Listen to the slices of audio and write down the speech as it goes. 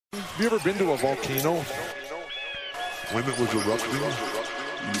Have you ever been to a volcano when it was erupting? You're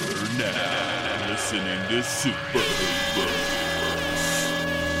now listening to Super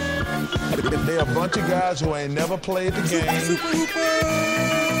Hoopers. They're a bunch of guys who ain't never played the game.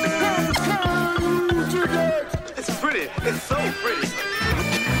 It's pretty. It's so pretty.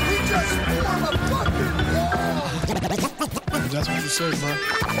 We just won a fucking war. That's what you said, bro.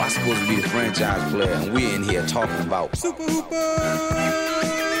 I'm supposed to be the franchise player, and we're in here talking about Super Hoopers.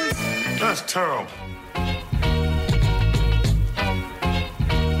 That's terrible.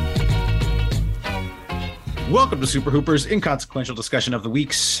 Welcome to Super Hoopers, inconsequential discussion of the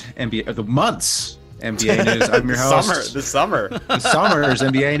week's NBA, of the month's NBA news. I'm your host. The summer's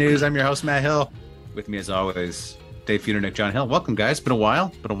NBA news. I'm your host, Matt Hill. With me, as always, Dave Feudernick, John Hill. Welcome, guys. Been a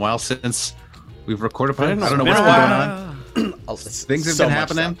while since we've recorded. I don't know what's been going on. Things have been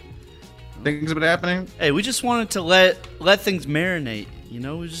happening. Things have been happening. Hey, we just wanted to let things marinate. You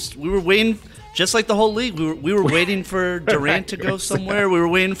know, we were waiting, just like the whole league. We were waiting for Durant to go somewhere. We were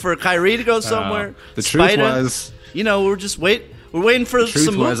waiting for Kyrie to go somewhere. The truth was, you know, we're waiting for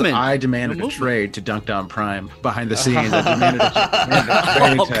some movement. I demanded a trade to Dunked On Prime behind the scenes. I demanded a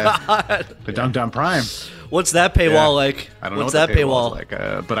trade to Dunked On Prime. What's that paywall like? I don't know What's what that paywall like.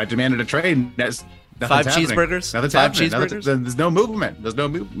 But I demanded a trade. Nothing's cheeseburgers. Nothing's Five happening. cheeseburgers. There's no movement. There's no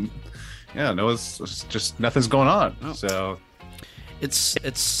movement. Yeah, no, it's just nothing's going on. Oh. So it's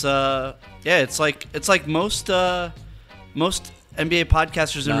like most NBA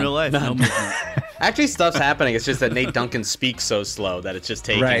podcasters in real life. No movement. Actually, stuff's happening. It's just that Nate Duncan speaks so slow that it's just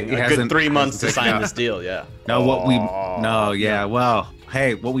taking a good 3 months to sign this deal. Yeah. No, well,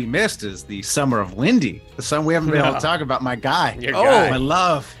 hey, what we missed is the summer of Windy. The summer we haven't been able to talk about my guy. Your guy. My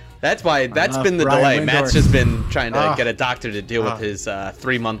love. That's why. That's been the Brian delay. Windhorst. Matt's just been trying to get a doctor to deal with his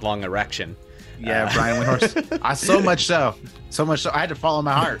 3 month long erection. Yeah, Brian Windhorst. So much so, I had to follow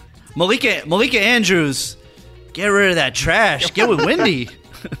my heart. Malika Andrews, get rid of that trash. Get with Windy.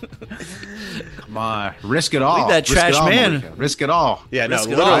 Come on, risk it all. Leave that trash man. Malika. Risk it all. Yeah,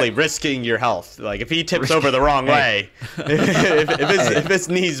 literally risking your health. Like if he tips over the wrong way, if his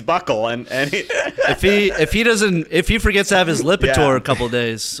knees buckle and if he forgets to have his Lipitor a couple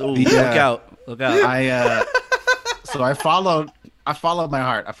days, look out. So I followed my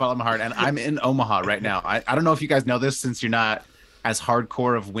heart, and I'm in Omaha right now. I don't know if you guys know this, since you're not as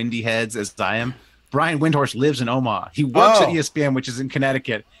hardcore of Windy heads as I am. Brian Windhorst lives in Omaha. He works at ESPN, which is in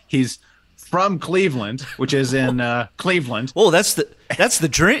Connecticut. He's from Cleveland, which is in Cleveland. Oh, that's the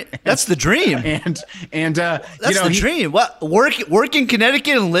dream. That's the dream. and that's the dream. What work in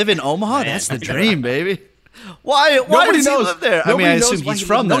Connecticut and live in Omaha? Man, that's the dream, baby. Why does he live there? I mean, I assume he's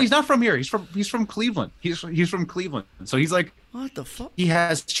from there. No, he's not from here. He's from Cleveland. He's from Cleveland. So he's like, what the fuck? He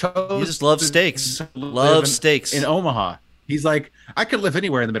has chosen. He just loves steaks. Loves steaks in Omaha. He's like, I could live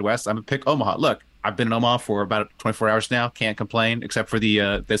anywhere in the Midwest. I'm gonna pick Omaha. Look, I've been in Omaha for about 24 hours now. Can't complain, except for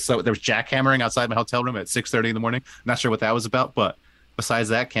there was jackhammering outside my hotel room at 6:30 in the morning. Not sure what that was about, but besides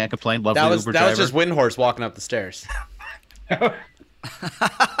that, can't complain. Love the Uber driver. That was just Windhorst walking up the stairs. But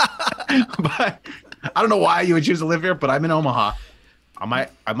I don't know why you would choose to live here, but I'm in Omaha. I'm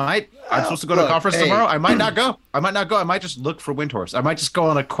supposed to go to a conference tomorrow. I might not go. I might just look for Windhorst. I might just go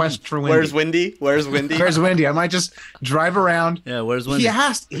on a quest for Windy. Where's Windy? I might just drive around. Yeah, where's Windy?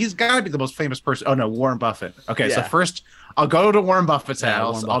 He's got to be the most famous person. Oh no, Warren Buffett. Okay, So first I'll go to Warren Buffett's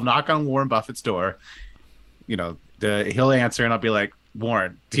house. I'll knock on Warren Buffett's door. You know, he'll answer, and I'll be like,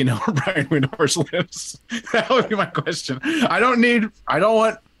 Warren, do you know where Brian Windhorst lives? That would be my question.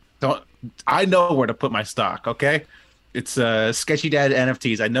 I know where to put my stock, okay? It's Sketchy Dad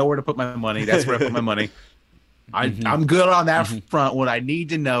NFTs. I know where to put my money. That's where I put my money. I'm good on that front. What I need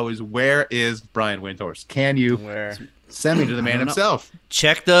to know is, where is Brian Windhorst? Can you send me to the man himself?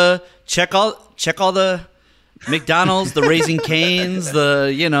 Check all the McDonald's, the Raising Cane's,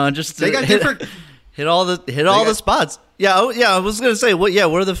 they got different. Hit all the spots. Yeah, I was gonna say, what's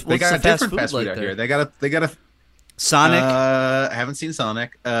the fast food out there? here? They got a Sonic. I haven't seen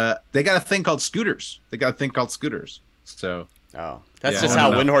Sonic. They got a thing called Scooters. So. That's just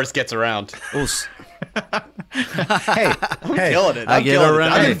how Windhorst gets around. Hey, I'm killing it.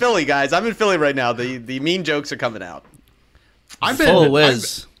 I'm in Philly, guys. I'm in Philly right now. The mean jokes are coming out. I've been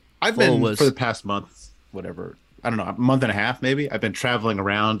for the past month, whatever. I don't know, a month and a half maybe. I've been traveling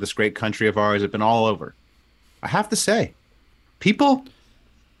around this great country of ours. I've been all over. I have to say, people.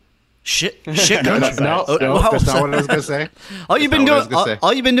 Shit. No, that's not what I was gonna say. All you've been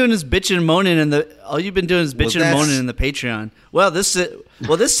doing is bitching and moaning in the Patreon. Well, this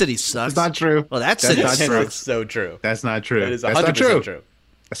city sucks. It's not true. Well, that city sucks. It's so true. That's not true. That is 100% true.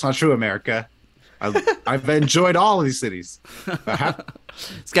 That's not true, America. I've enjoyed all of these cities.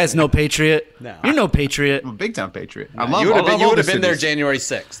 This guy's no patriot. No. You're no patriot. I'm a big time patriot. You would have been there January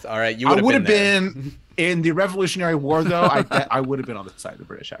 6th. All right, I would have been in the Revolutionary War, though. I would have been on the side of the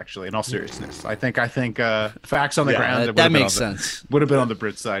British, actually. In all seriousness, I think facts on the ground. That makes sense. Would have been on the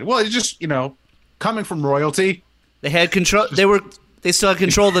Brit side. Well, it's just coming from royalty. They had control. They still had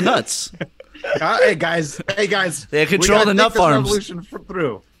control of the nuts. Hey guys. They had control of the nut farms. Revolution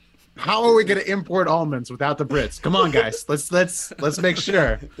through. How are we going to import almonds without the Brits? Come on, guys. Let's make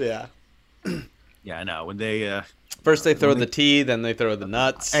sure. Yeah. Yeah, I know. When they first they throw the tea, then they throw the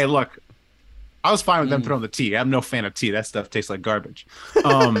nuts. Hey, look. I was fine with them throwing the tea. I'm no fan of tea. That stuff tastes like garbage.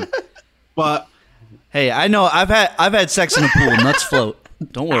 But hey, I know. I've had sex in a pool. Nuts float.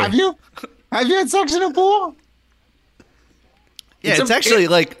 Don't worry. Have you had sex in a pool? Yeah, it's actually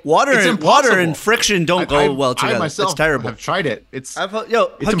like water and friction don't go well together. I myself it's terrible. have tried it. It's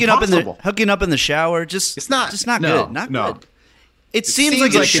hooking up in the shower. It's not good. Not good. It seems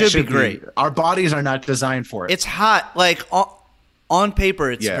like it should be great. Our bodies are not designed for it. It's hot. Like on paper,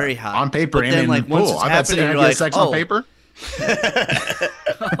 it's very hot. On paper, but and then in like the once pool. it's I've happening, had you're like, sex on paper.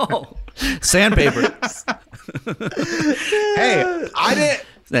 Sandpaper. Hey, I didn't.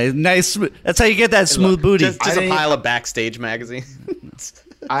 Nice. That's how you get that smooth booty. Just a pile of Backstage magazines.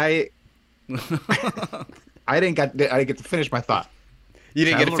 I didn't get to finish my thought. You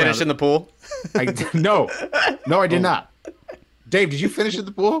didn't get to finish in the pool? No, I did not. Dave, did you finish at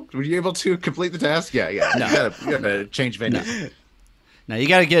the pool? Were you able to complete the task? Yeah. No. You gotta change venue. No, you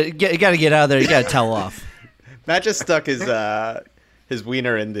gotta get out of there. You gotta towel off. Matt just stuck his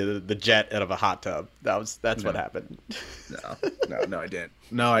wiener into the jet out of a hot tub. That's what happened. No, I didn't.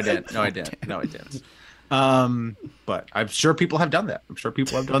 No, I didn't. But I'm sure people have done that.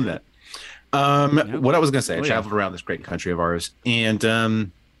 What I was gonna say, I traveled around this great country of ours,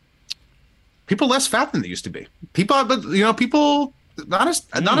 and people less fat than they used to be. People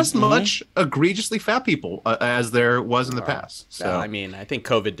not as much egregiously fat people as there was in the past. So I mean, I think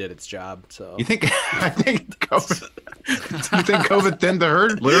COVID did its job. So you think? I think COVID. Do you think COVID thinned the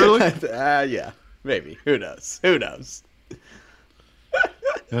herd? Literally? Yeah, maybe. Who knows?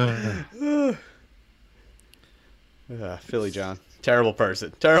 Philly John, terrible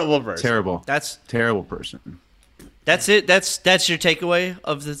person. Terrible. That's terrible person. That's it. That's your takeaway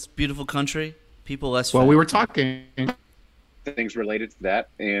of this beautiful country. People less. Well, fat. we were talking things related to that,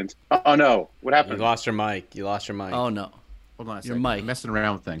 and oh no, what happened? You lost your mic. Oh no. Hold on a Your second. mic. I'm messing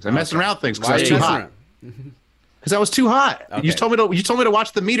around with things. Because Why I was are you too messing hot. around? Because I was too hot. Okay. You told me to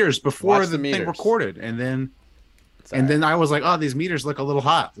watch the meters before Watch the the thing meters. recorded, and then I was like, oh, these meters look a little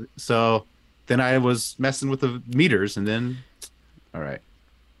hot. So then I was messing with the meters, and then all right.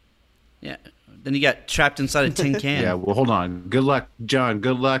 Yeah. Then you got trapped inside a tin can. Yeah. Well, hold on. Good luck, John.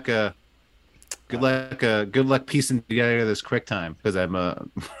 Good luck. Good luck piecing together this quick time because I'm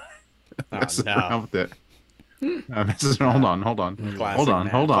messing around with it. Hold on.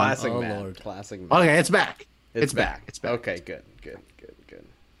 Classic Oh, man. Lord. Classic man. Okay, it's back. It's back. It's back. Okay, good.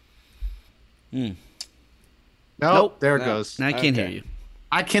 Nope. There it No. goes. Now I can't Okay. hear you.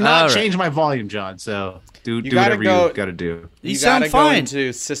 I cannot All right. change my volume, John. So do You gotta whatever go- you got to do. You You sound gotta fine. go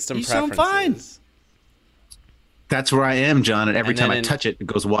into system You sound preferences. That's where I am, John. And every And time then I touch it, it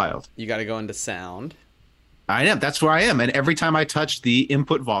goes wild. You got to go into sound. I am. That's where I am. And every time I touch the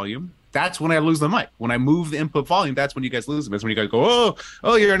input volume, that's when I lose the mic. When I move the input volume, that's when you guys lose them. That's when you guys go,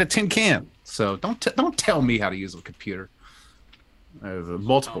 oh, you're in a tin can. So don't tell me how to use a computer. I have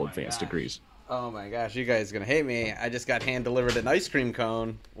multiple advanced degrees. Oh my gosh, you guys are gonna hate me. I just got hand delivered an ice cream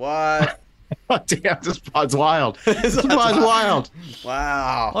cone. What? Oh, damn, this pod's wild. This pod's wild.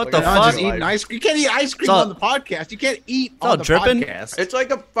 Wow. What Look the at fuck? my Just life. eating ice cream. You can't eat ice cream all- on the podcast. You can't eat all on the dripping? podcast. It's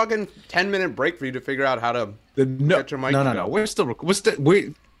like a fucking 10-minute break for you to figure out how to No, get your mic no. to go. We're still you're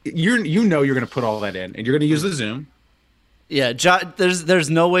going to put all that in, and you're going to use the Zoom. Yeah, John. There's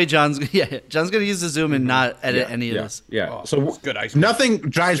no way John's gonna use the Zoom and not edit any of this. Yeah. Oh, So it's good ice cream. nothing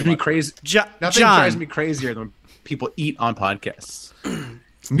drives me crazy. Nothing John. drives me crazier than when people eat on podcasts.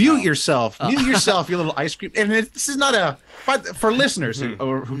 Mute yourself. Mute yourself, you little ice cream. And this is not for listeners who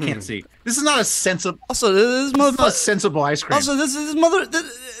can't see. This is not a sensible. Also, this Not a motherfucker. sensible ice cream. Also, this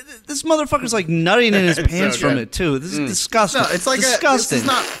motherfucker's like nutting in his pants so from good. it too. This is disgusting. no, it's like disgusting. This is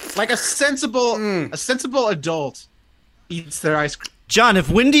not like a sensible adult eats their ice cream. John, if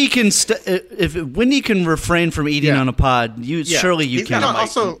Wendy can refrain from eating Yeah. on a pod, surely you He's can. got a mic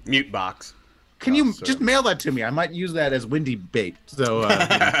Also- mute box. Can you just mail that to me? I might use that as windy bait. So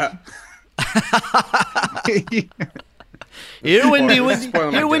Here, Windy, Windy.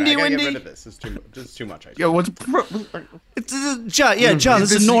 Spoiling my Here, dinner. Windy, I gotta get Windy. rid of this. This is too much. Yeah, what's John, yeah, John,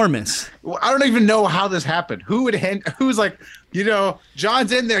 this is enormous. Well, I don't even know how this happened. Who's like,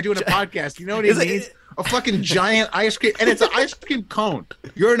 John's in there doing a podcast. You know what he needs? A fucking giant ice cream, and it's an ice cream cone.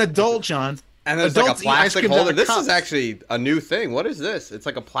 You're an adult, John. And there's Adults like a eat ice plastic cream out holder. of This cups. is actually a new thing. What is this? It's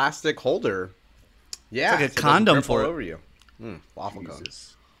like a plastic holder. Yeah, like a so it doesn't condom drip all for it. over you. Waffle cone.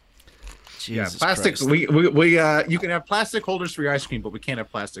 Yeah, Jesus plastics. Christ. We you can have plastic holders for your ice cream, but we can't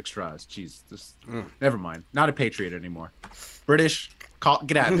have plastic straws. Jeez, never mind. Not a patriot anymore. British,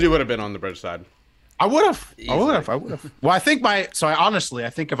 get out. You would have been on the British side. I would have. Easily. Well, I think I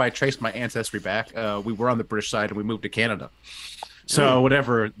think if I traced my ancestry back, we were on the British side and we moved to Canada. So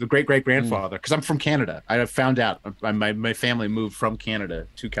whatever, the great-great-grandfather, because I'm from Canada. I found out my family moved from Canada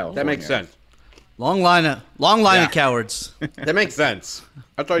to California. That makes sense. Long line of cowards. That makes sense.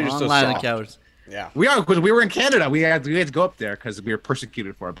 I thought you were Long so line of soft. cowards. Yeah. We are, because we were in Canada. We had to go up there because we were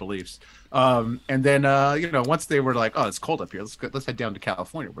persecuted for our beliefs. And then once they were like, "Oh, it's cold up here. Let's head down to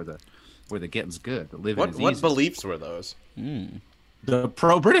California where the getting's good. The living is What easy." beliefs were those? The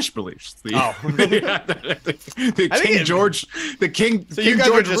pro-British beliefs. The think King it- George, the King. So King you guys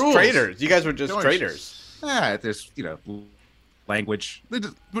George were just rules. traitors. You guys were just George. traitors. There's language, there's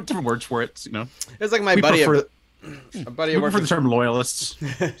different words for it. It's like my We buddy. prefer- A buddy We at work prefer the term loyalists.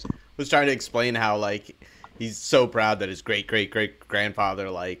 was trying to explain how like he's so proud that his great grandfather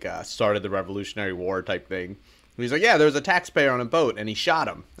started the Revolutionary War type thing. And he's like, yeah, there was a taxpayer on a boat and he shot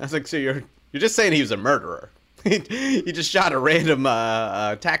him. I was like, so you're just saying he was a murderer? He just shot a random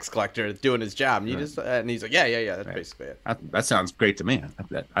tax collector doing his job, and and he's like, yeah, that's basically it. That sounds great to me.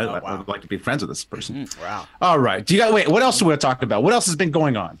 I wow. would like to be friends with this person. Wow. All right. Wait, what else do we want to talk about? What else has been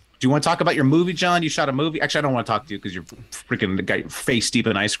going on? Do you want to talk about your movie, John? You shot a movie? Actually, I don't want to talk to you because you're freaking got your face deep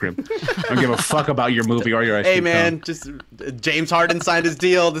in ice cream. I don't give a fuck about your movie or your ice cream. Hey man, cone. just James Harden signed his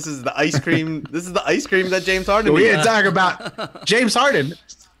deal. This is the ice cream. This is the ice cream that James Harden. We made. didn't talk about James Harden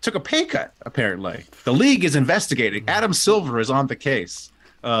took a pay cut. Apparently, the league is investigating. Adam Silver is on the case.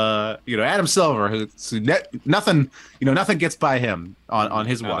 Adam Silver, nothing gets by him on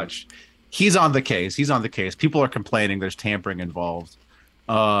his watch. He's on the case. People are complaining there's tampering involved.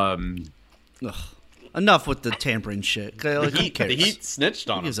 Enough with the tampering shit. Like, who cares? The Heat snitched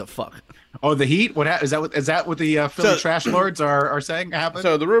on Who him. gives a fuck? Oh, the Heat. Is that what the Philly trash lords are saying happened?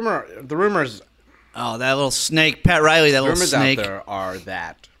 So the rumors Oh, that little snake, Pat Riley. That little rumors snake. out there are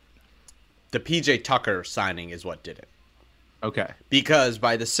that the PJ Tucker signing is what did it. Okay. Because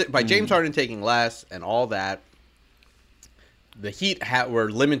by James Harden taking less and all that, the Heat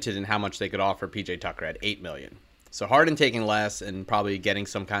were limited in how much they could offer PJ Tucker at $8 million. So Harden taking less and probably getting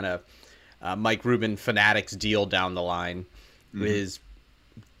some kind of Mike Rubin Fanatics deal down the line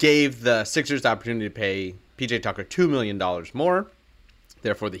gave the Sixers the opportunity to pay PJ Tucker $2 million more.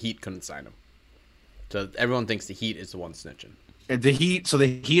 Therefore, the Heat couldn't sign him. So everyone thinks the Heat is the one snitching. The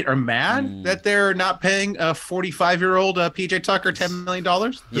Heat are mad that they're not paying a 45-year-old PJ Tucker $10 million.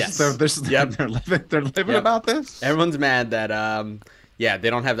 Yes. They're living about this. Everyone's mad that they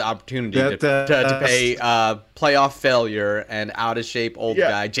don't have the opportunity to pay playoff failure and out of shape old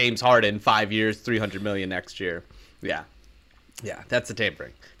guy James Harden 5 years, $300 million next year. Yeah, that's the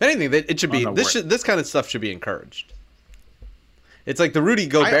tampering. If anything, it should be this kind of stuff should be encouraged. It's like the Rudy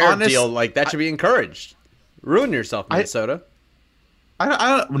Gobert deal, like that should be encouraged. Ruin yourself, Minnesota.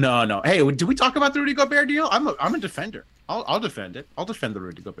 No. Hey, did we talk about the Rudy Gobert deal? I'm a defender. I'll defend it. I'll defend the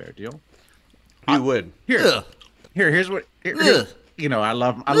Rudy Gobert deal. You would. Here's what. I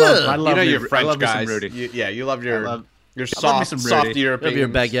love. You're French guys. Rudy. You love your soft soft European. Love your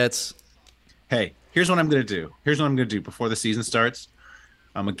baguettes. Hey, here's what I'm gonna do. Before the season starts.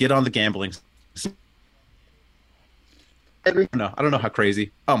 I'm gonna get on the gambling. No, I don't know how crazy.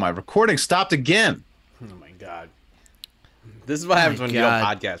 Oh, my recording stopped again. Oh my god. This is what happens when you don't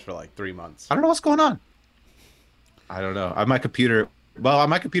podcast for like 3 months. I don't know what's going on. I don't know. My computer's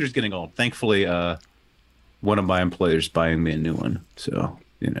getting old. Thankfully, one of my employers buying me a new one. So,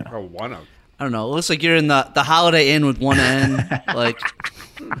 Or one of. I don't know. It looks like you're in the Holiday Inn with one N. Like,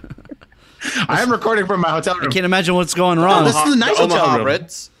 I am recording from my hotel room. I can't imagine what's going wrong. This is a nice hotel Omaha room.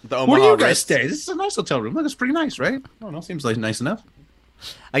 Ritz. The Omaha Where do you guys Ritz. stay? This is a nice hotel room. Look, it's pretty nice, right? I don't know. Seems like nice enough.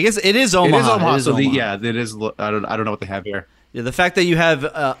 I guess it is Omaha. It is Omaha. It is So Omaha. it is. I don't know what they have here. Yeah, the fact that you have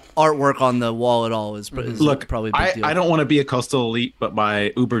artwork on the wall at all is probably a big deal. I don't want to be a coastal elite, but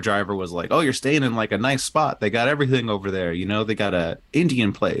my Uber driver was like, "Oh, you're staying in like a nice spot. They got everything over there. They got a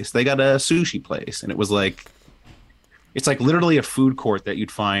Indian place. They got a sushi place." And it was like, it's like literally a food court that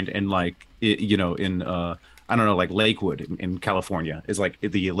you'd find in like, in I don't know, like Lakewood in California is like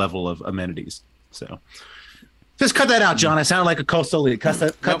the level of amenities. So Just cut that out, John. I sound like a coastal elite. Cut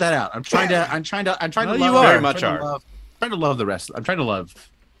that out. I'm trying to No, love. you are. Very much are. Trying to love the rest. I'm trying to love,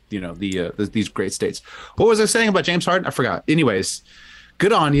 these great states. What was I saying about James Harden? I forgot. Anyways,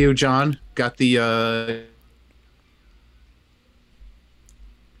 good on you, John. Got the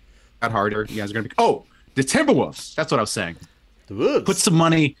got harder. You guys are gonna be. Oh, the Timberwolves. That's what I was saying. The Wolves. Put some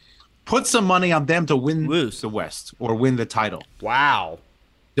money on them to win the West or win the title. Wow.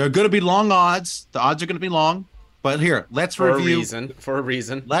 They're going to be long odds. The odds are going to be long. But here, let's review. For a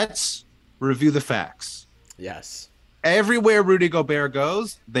reason. Let's review the facts. Yes. Everywhere Rudy Gobert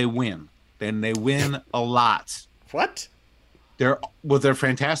goes, they win. And they win a lot. What? They're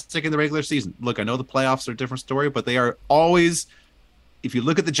fantastic in the regular season. Look, I know the playoffs are a different story, but they are always, if you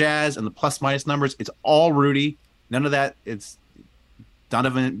look at the Jazz and the plus-minus numbers, it's all Rudy. None of that. It's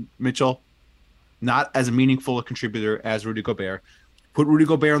Donovan Mitchell, not as meaningful a contributor as Rudy Gobert. Put Rudy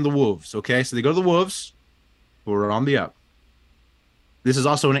Gobert on the Wolves, okay? So they go to the Wolves, who are on the up. This is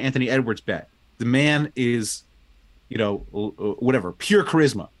also an Anthony Edwards bet. The man is, pure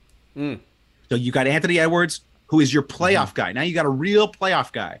charisma. So you got Anthony Edwards, who is your playoff guy. Now you got a real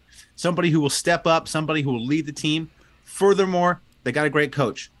playoff guy, somebody who will step up, somebody who will lead the team. Furthermore, they got a great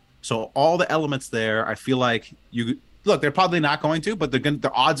coach. So all the elements there, I feel like they're probably not going to, but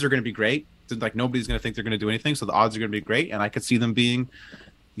the odds are going to be great. Like nobody's going to think they're going to do anything, so the odds are going to be great, and I could see them being,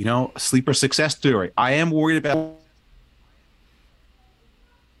 a sleeper success story. I am worried about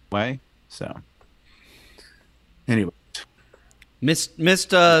so. Anyway, missed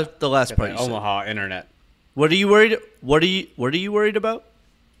the last part. Omaha internet. What are you worried? What are you worried about?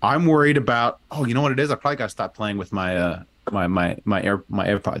 I'm worried about. Oh, you know what it is? I probably got to stop playing with my my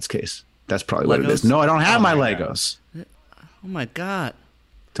AirPods case. That's probably what it is. No, I don't have my Legos. Oh my god!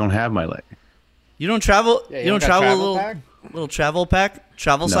 Don't have my Lego. You don't travel. Yeah, you don't travel a little travel pack,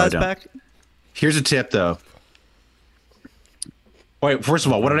 size pack. Here's a tip, though. Wait, first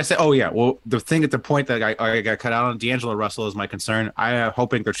of all, what did I say? Oh yeah, well, the point that I got cut out on D'Angelo Russell is my concern. I am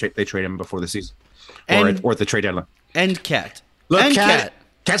hoping they trade him before the season, or at the trade deadline. And Cat. Look,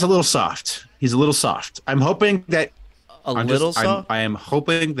 Cat's a little soft. He's a little soft. I'm hoping that I am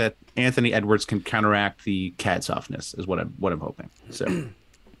hoping that Anthony Edwards can counteract the Cat softness. Is what I'm hoping. So,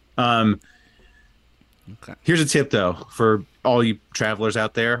 okay. Here's a tip though for all you travelers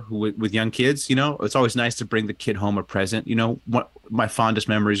out there with young kids. It's always nice to bring the kid home a present. What my fondest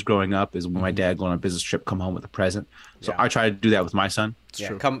memories growing up is when my dad going on a business trip, come home with a present. So I try to do that with my son.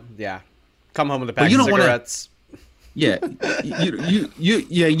 Come home with a pack of cigarettes. Yeah, you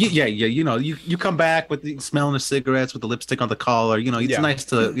come back with the smelling of cigarettes with the lipstick on the collar. It's nice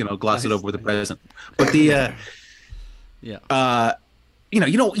to gloss it over with a present. But the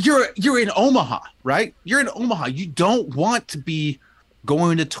you're in Omaha, right? You're in Omaha. You don't want to be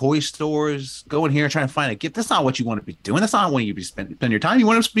going to toy stores, going here and trying to find a gift. That's not what you want to be doing. That's not when you be spending your time. You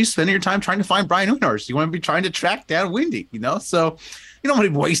want to be spending your time trying to find Brian Windhorst. You want to be trying to track down Windy, So you don't want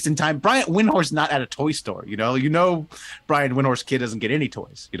to be wasting time. Brian Windhorst's not at a toy store, Brian Windhorst's kid doesn't get any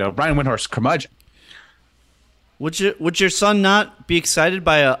toys. Brian Windhorst's curmudgeon. Would your son not be excited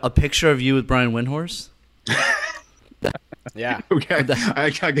by a picture of you with Brian Windhorst? Yeah. Okay. I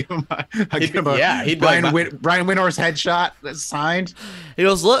give him a Brian Windhorst headshot that's signed. He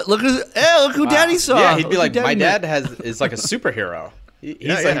goes, look who Daddy saw. Yeah, he'd be like, my dad is like a superhero.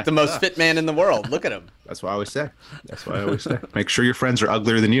 He's like the most fit man in the world. Look at him. That's what I always say. Make sure your friends are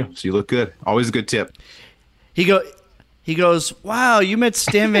uglier than you, so you look good. Always a good tip. He goes, wow, you met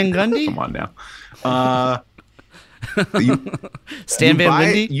Stan Van Gundy? Come on now. Stan Van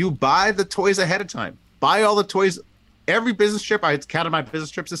Gundy? You buy the toys ahead of time. Buy all the toys. Every business trip, I counted my business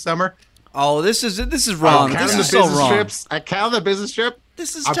trips this summer. Oh, this is wrong. This is so wrong. I counted the business trip.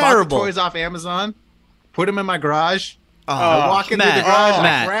 This is terrible. I bought the toys off Amazon, put them in my garage. I walk into the garage.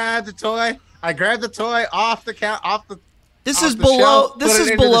 I grab the toy. off the count. This is below. This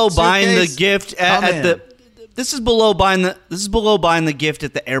is below buying the gift at the. This is below buying the. This is below buying the gift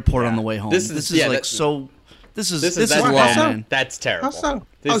at the airport on the way home. This is so. This is low, man. That's terrible. How so?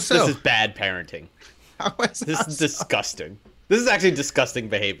 This is bad parenting. This is disgusting. This is actually disgusting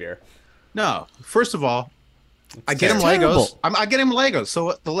behavior. No, first of all, I get him Legos. I get him Legos.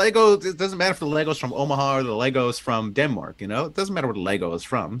 So the Lego, it doesn't matter if the Lego's from Omaha or the Lego's from Denmark. It doesn't matter where the Lego is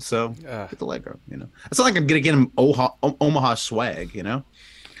from. So get the Lego. It's not like I'm gonna get him Omaha swag.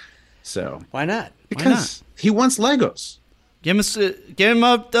 So why not? Because he wants Legos. Give him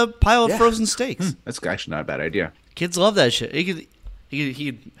a pile of frozen steaks. That's actually not a bad idea. Kids love that shit. He could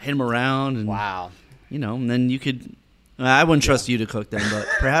hit him around and wow. And then you could. I wouldn't trust you to cook them, but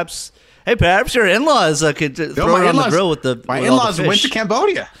perhaps Hey, perhaps your in-laws could throw it on the grill with the. My in-laws went to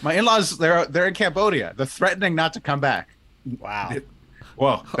Cambodia. My in-laws, they're in Cambodia. They're threatening not to come back. Wow.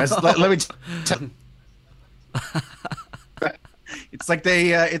 Whoa. Let me. It's like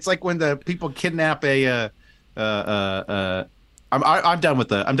it's like when the people kidnap a. I'm done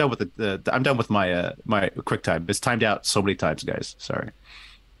with my QuickTime. It's timed out so many times, guys. Sorry.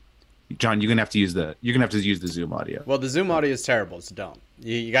 John, you're gonna have to use the Zoom audio. Well, the Zoom audio is terrible, so don't.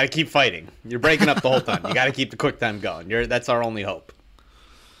 You got to keep fighting. You're breaking up the whole time. You got to keep the QuickTime going. That's our only hope.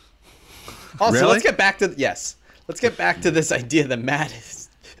 Also, really? Let's get back to this idea that Matt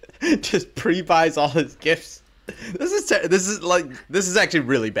just pre-buys all his gifts. This is actually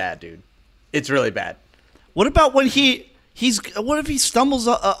really bad, dude. It's really bad. What about when what if he stumbles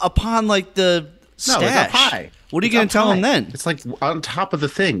upon like the stash? No, it's up high. What are you going to tell him then? It's like on top of the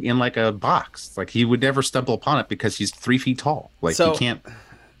thing in like a box. It's like he would never stumble upon it because he's 3 feet tall. Like he can't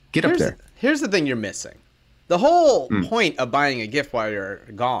get up there. Here's the thing you're missing. The whole point of buying a gift while you're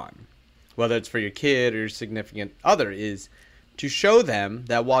gone, whether it's for your kid or your significant other, is to show them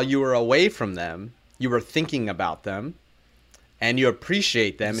that while you were away from them, you were thinking about them and you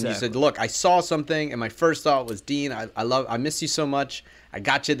appreciate them. Exactly. And you said, look, I saw something and my first thought was, Dean, I miss you so much. I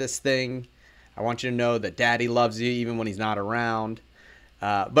got you this thing. I want you to know that Daddy loves you even when he's not around.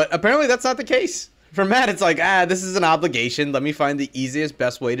 But apparently that's not the case. For Matt, it's like, this is an obligation. Let me find the easiest,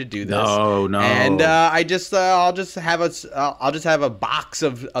 best way to do this. No. And I'll just have a box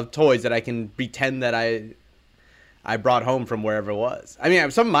of toys that I can pretend that I brought home from wherever it was. I mean,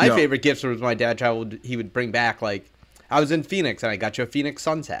 some of my favorite gifts was when my dad traveled. He would bring back, like, I was in Phoenix and I got you a Phoenix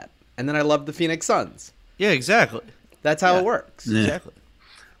Suns hat, and then I loved the Phoenix Suns. Yeah, exactly. That's how it works. Yeah. Exactly.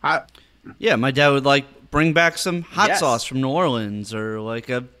 Yeah, my dad would like bring back some hot sauce from New Orleans, or like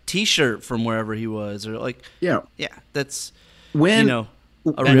a T-shirt from wherever he was, or like that's a real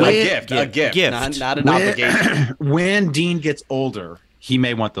gift, not an obligation. When Dean gets older, he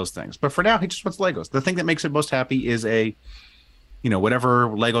may want those things, but for now, he just wants Legos. The thing that makes him most happy is whatever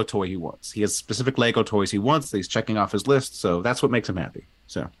Lego toy he wants. He has specific Lego toys he wants that he's checking off his list, so that's what makes him happy.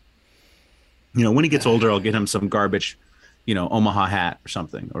 So, when he gets older, I'll get him some garbage. Omaha hat or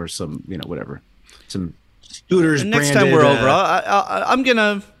something, or some, whatever, some scooters. And next time we're over, I'm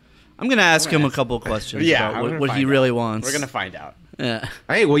gonna ask him a couple of questions about what he really wants. We're gonna find out. Yeah.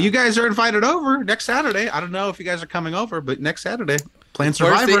 Hey, well, you guys are invited over next Saturday. I don't know if you guys are coming over, but next Saturday, playing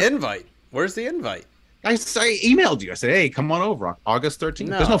Survivor. Where's the invite? I emailed you. I said, hey, come on over, August 13th.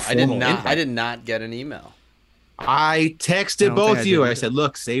 No, there's no formal invite. I did not get an email. I texted both of you. I said,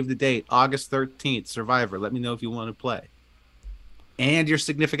 look, save the date, August 13th, Survivor. Let me know if you want to play. And your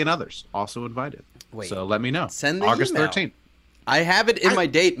significant others also invited. So let me know. Send the August email. 13th. I have it in my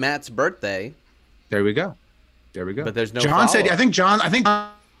date, Matt's birthday. There we go. But there's no John said, I think. I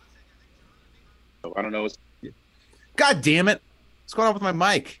don't know. God damn it. What's going on with my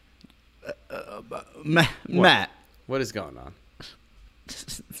mic? Matt. What is going on?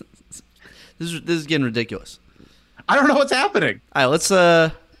 This is getting ridiculous. I don't know what's happening. All right, let's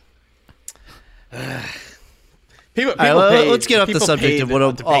let's get off the subject of what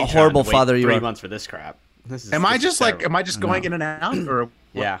a horrible father you are. 3 months for this crap. Am I just going in and out, or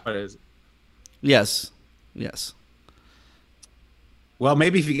what is it? Yes. Well,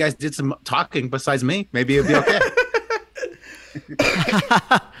 maybe if you guys did some talking besides me, maybe it'd be okay.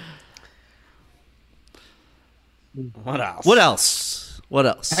 What else?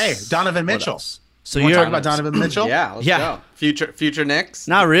 Hey, Donovan Mitchell. So you're talking about Donovan Mitchell? Yeah, let's go. Future Knicks?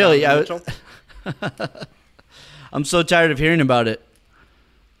 Not really. I'm so tired of hearing about it.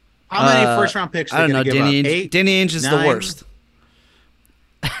 How many first round picks? I don't know. Danny Ainge is 9? The worst.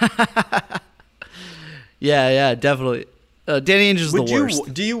 Yeah, definitely. Danny Ainge is the worst.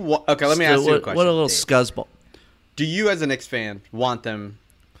 Okay, let me ask you a question. What a little scuzzball. Do you, as a Knicks fan, do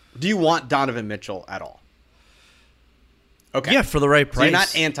you want Donovan Mitchell at all? Okay. Yeah, for the right price. So you're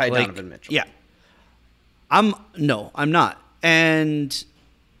not anti-Donovan Mitchell. Yeah. I'm not. And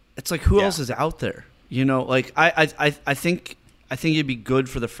it's like, who else is out there? I think it'd be good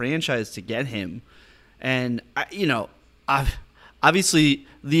for the franchise to get him. And obviously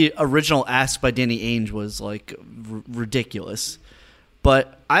the original ask by Danny Ainge was like ridiculous.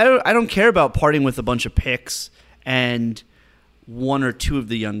 But I don't care about parting with a bunch of picks and 1 or 2 of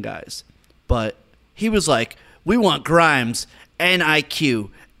the young guys. But he was like, we want Grimes and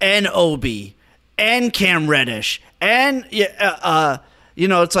IQ and Obi and Cam Reddish and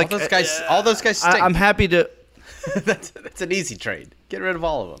it's like all those guys stink. I'm happy to. that's an easy trade. Get rid of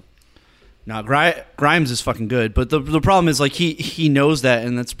all of them. No, Grimes is fucking good, but the problem is like he knows that,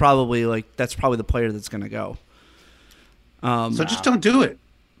 and that's probably the player that's gonna go. So just don't do it.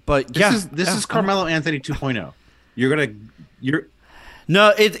 But this is Carmelo Anthony 2.0.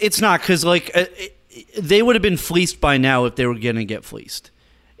 No, it's not, because like they would have been fleeced by now if they were going to get fleeced.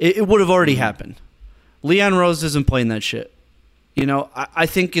 It would have already happened. Leon Rose isn't playing that shit. You know, I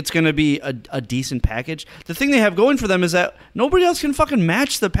think it's going to be a decent package. The thing they have going for them is that nobody else can fucking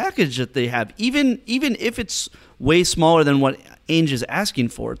match the package that they have, even if it's way smaller than what Ainge is asking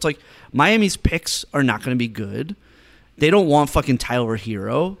for. It's like Miami's picks are not going to be good. They don't want fucking Tyler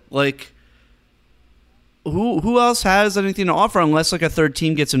Hero. Like, who else has anything to offer unless like a third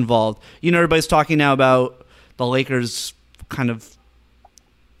team gets involved? You know, everybody's talking now about the Lakers kind of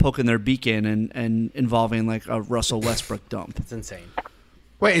poking their beak in and involving like a Russell Westbrook dump. It's insane.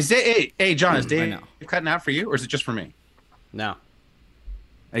 Wait, is Dave? Hey, John, is Dave cutting out for you, or is it just for me? No,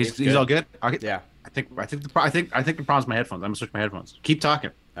 he's all good. Yeah, I think the problem's my headphones. I'm gonna switch my headphones. Keep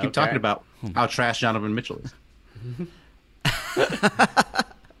talking. Keep talking about how trash Donovan Mitchell is.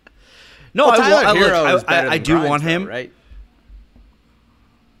 No, well, I do want him. Though, right?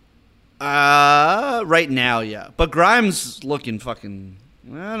 Right now, yeah. But Grimes looking fucking.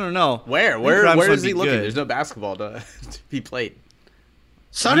 I don't know. Where is he looking? Good. There's no basketball to be played.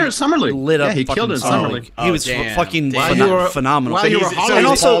 Summer League lit up. Yeah, he killed it in Summer League. He was fucking phenomenal. While you were and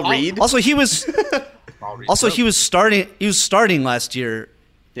also he was he was starting. He was starting last year.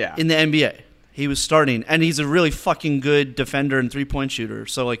 Yeah. In the NBA, he was starting, and he's a really fucking good defender and 3-point shooter.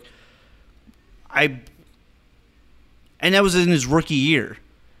 So like, and that was in his rookie year.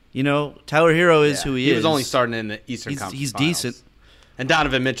 You know, Tyler Hero is who he is. He was only starting in the Eastern Conference. He's Finals. decent. And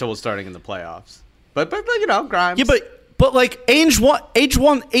Donovan Mitchell was starting in the playoffs. But you know, Grimes. Yeah, but like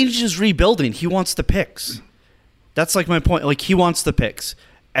Ainge is rebuilding. He wants the picks. That's like my point. Like he wants the picks,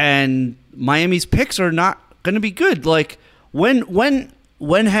 and Miami's picks are not going to be good. Like when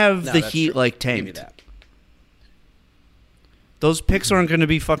have the Heat like tanked? Those picks aren't going to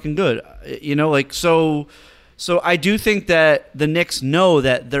be fucking good. You know, like so I do think that the Knicks know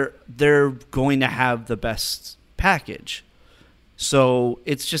that they're going to have the best package. So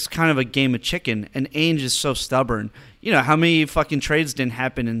it's just kind of a game of chicken, and Ainge is so stubborn. You know, how many fucking trades didn't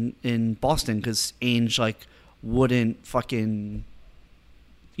happen in Boston because Ainge, like, wouldn't fucking,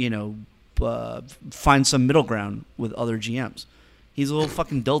 you know, find some middle ground with other GMs. He's a little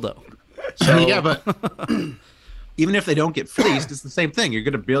fucking dildo. So yeah, but even if they don't get fleeced, it's the same thing. You're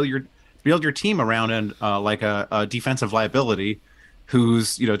going to build your team around and like a defensive liability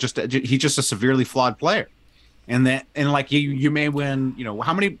who's, you know, he's just a severely flawed player. And like you may win, you know,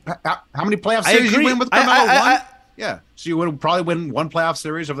 how many playoff series you win with Carmelo? One? Yeah. So you would probably win one playoff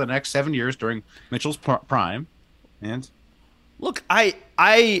series over the next 7 years during Mitchell's prime. And look, I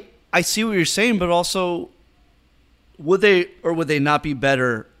see what you're saying, but also would they not be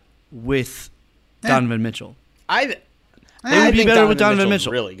better with Donovan Mitchell? They would be better with Donovan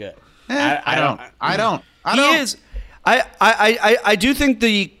Mitchell. Really good. I don't. He is. I do think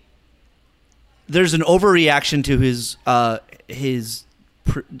there's an overreaction to his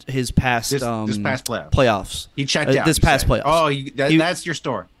past playoffs. He checked out this past playoffs. Oh, that's your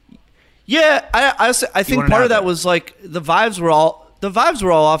story. Yeah, I think part of that was like the vibes were all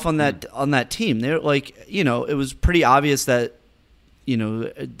off on that team. They're like, you know, it was pretty obvious that, you know,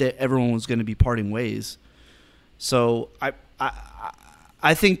 that everyone was going to be parting ways. So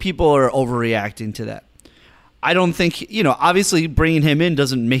I think people are overreacting to that. I don't think, you know, obviously bringing him in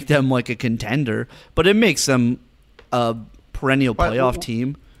doesn't make them like a contender, but it makes them a perennial playoff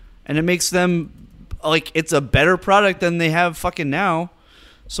team, and it makes them like it's a better product than they have fucking now.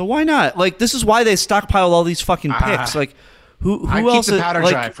 So why not? Like, this is why they stockpiled all these fucking picks. Like, who else? Keep the powder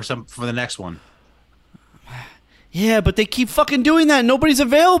dry for the next one. Yeah, but they keep fucking doing that. Nobody's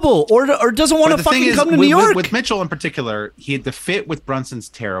available or doesn't want to fucking come to New York. With Mitchell in particular, the fit with Brunson's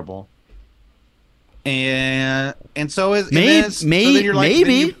terrible. And so is maybe so then you're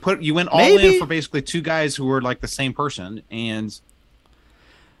like, you went all in for basically two guys who were like the same person.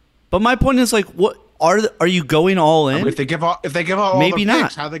 But my point is like, what are you going all in? If they give all maybe their not.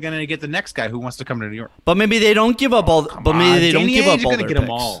 Picks, how are they going to get the next guy who wants to come to New York? But maybe they don't give up all. But maybe they don't give up all their picks. Them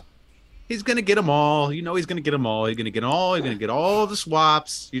all. He's going to get them all. You know, he's going to get them all. He's going to get all. He's going to get all the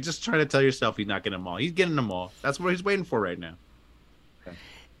swaps. You're just trying to tell yourself he's not getting them all. He's getting them all. That's what he's waiting for right now.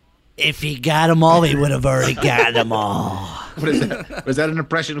 If he got them all, he would have already got them all. What is that? Was that an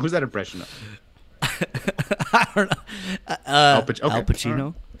impression? Who's that impression of? I don't know. Al Pacino.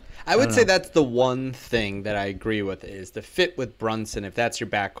 Right. I would say that's the one thing that I agree with is the fit with Brunson. If that's your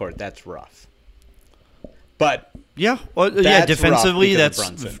backcourt, that's rough. But yeah, defensively, that's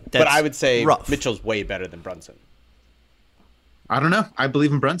Brunson. But I would say rough. Mitchell's way better than Brunson. I don't know. I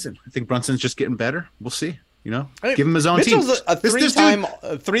believe in Brunson. I think Brunson's just getting better. We'll see. You know, give him his own Mitchell's team.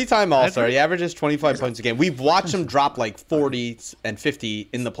 a three-time All-Star. He averages 25 points a game. We've watched him drop like 40 and 50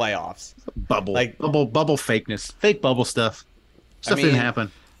 in the playoffs. Bubble fakeness, fake bubble stuff. Didn't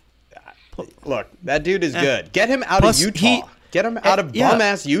happen. Look, that dude is good. Get him out of Utah. Get him out of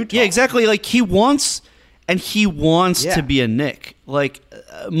bum-ass Utah. Yeah, exactly. Like he wants to be a Knick. Like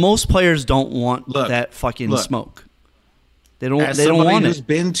most players don't want that fucking smoke. They don't. As they don't want who's it.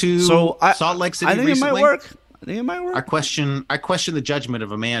 been to Salt Lake City I think recently, it might work. I question the judgment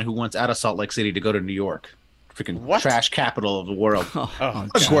of a man who wants out of Salt Lake City to go to New York, freaking trash capital of the world. What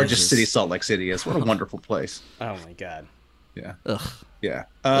a gorgeous city Salt Lake City is. What a wonderful place. Oh my god. Yeah. Ugh. Yeah.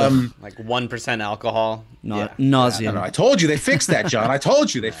 Like 1% alcohol. Nauseum. I told you they fixed that, John. I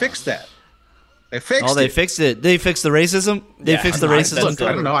told you they fixed that. They fixed it. They fixed the racism. They fixed the racism. Look,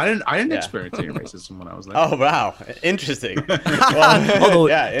 I don't know. I didn't experience any racism when I was there. Oh wow, interesting.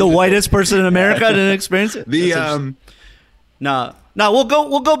 The whitest person in America didn't experience it. No, we'll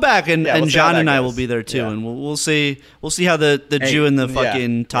go back and John and I will be there too, and we'll see how the Jew and the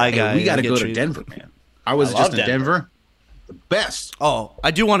fucking Thai guy. We got to go to Denver, man. I was just in Denver. The best. Oh,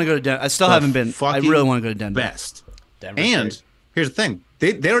 I do want to go to Denver. I still haven't been. I really want to go to Denver. Best. And here's the thing.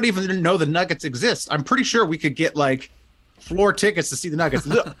 They don't even know the Nuggets exist. I'm pretty sure we could get like floor tickets to see the Nuggets.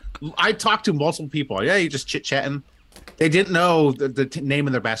 Look, I talked to multiple people. Yeah, you just chit-chatting. They didn't know the name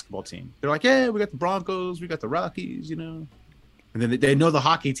of their basketball team. They're like, yeah, we got the Broncos, we got the Rockies, you know. And then they know the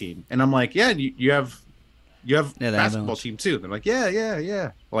hockey team. And I'm like, yeah, you have basketball team too. They're like,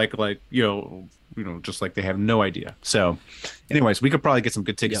 yeah. Like you know, just like they have no idea. So anyways, we could probably get some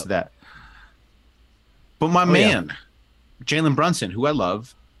good tickets to that. But my man, Jalen Brunson, who I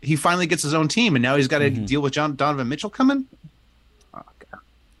love, he finally gets his own team, and now he's got to deal with Donovan Mitchell coming. Oh, God.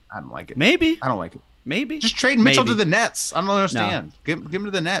 I don't like it. Maybe. I don't like it. Maybe. Just trade Mitchell to the Nets. I don't understand. No. Give him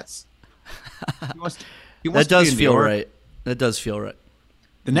to the Nets. That does feel right. That does feel right.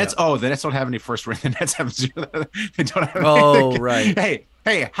 The Nets. Yeah. Oh, the Nets don't have any first ring. The Nets have zero. They don't have. Oh, right.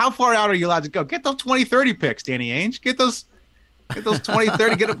 Hey, how far out are you allowed to go? Get those 2030 picks, Danny Ainge. Get those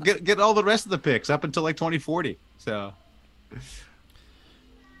 2030. Get all the rest of the picks up until like 2040. So.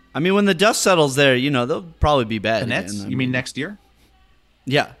 I mean, when the dust settles there, you know, they'll probably be bad. The Nets? You mean next year?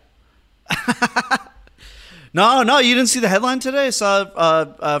 Yeah. No, you didn't see the headline today? I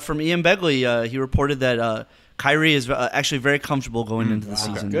saw from Ian Begley. He reported that Kyrie is actually very comfortable going into the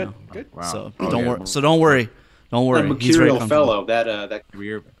season. Good. Wow. So don't worry. So don't worry. Don't worry. A mercurial fellow. That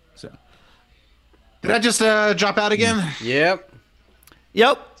career. So. Did I just drop out again? Yep.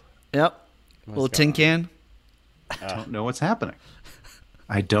 Little tin can. I don't know what's happening.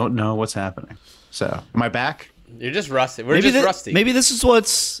 So, am I back? You're just rusty. We're just rusty. Maybe this is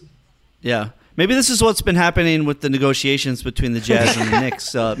what's been happening with the negotiations between the Jazz and the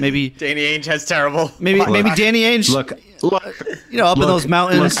Knicks. Maybe Danny Ainge has terrible. Maybe Danny Ainge. Look. You know, up in those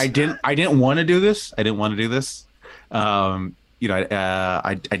mountains. Look, I didn't want to do this. You know,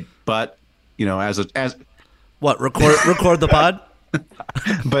 but you know, as what record the pod.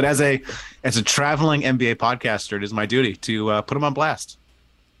 But as a traveling NBA podcaster, it is my duty to put them on blast.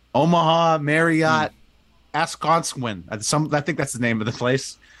 Omaha Marriott Asconquin. I think that's the name of the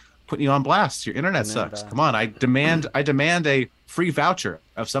place. Putting you on blast. Your internet sucks. Come on, I demand a free voucher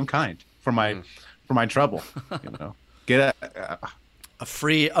of some kind for my trouble. You know, get a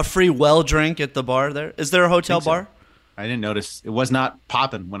free well drink at the bar. There is there a hotel bar? I didn't notice. It was not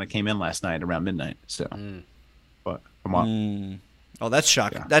popping when I came in last night around midnight. So, but come on. Oh, that's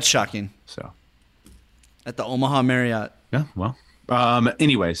shocking. Yeah. That's shocking. So, at the Omaha Marriott. Yeah. Well.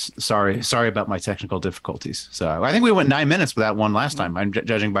 Anyways, sorry about my technical difficulties. So I think we went 9 minutes without one last time. I'm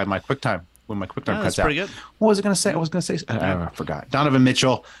judging by my QuickTime when my QuickTime cuts out. Pretty good. What was I going to say? I forgot. Donovan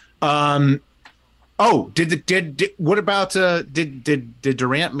Mitchell. What about did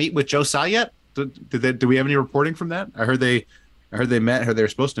Durant meet with Joe Tsai yet? Do we have any reporting from that? I heard they met. I heard they were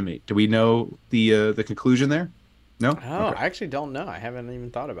supposed to meet. Do we know the conclusion there? No. Oh, okay. I actually don't know. I haven't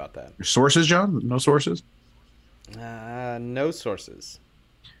even thought about that. Your sources, John? No sources. No sources.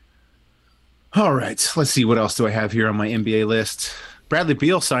 All right. Let's see. What else do I have here on my NBA list? Bradley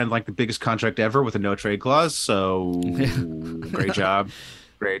Beal signed like the biggest contract ever with a no trade clause. So great job.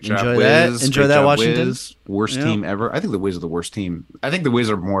 Great job, Wiz. Enjoy that, Washington. Wiz. Worst team ever. I think the Wiz are the worst team. I think the Wiz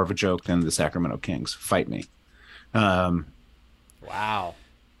are more of a joke than the Sacramento Kings. Fight me. Wow.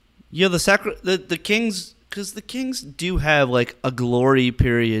 Yeah, the Kings, because the Kings do have like a glory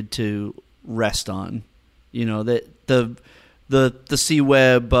period to rest on. You know, the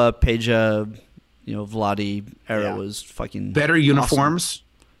C-Web, Peja, you know, Vlade era was fucking better uniforms. Awesome.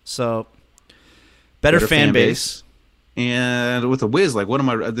 So better fan base. And with the Wiz, like, what am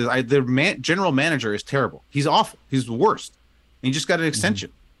I? Their general manager is terrible. He's awful. He's the worst. And he just got an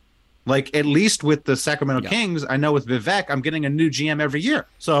extension. Like, at least with the Sacramento Kings, I know with Vivek, I'm getting a new GM every year.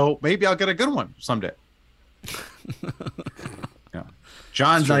 So maybe I'll get a good one someday.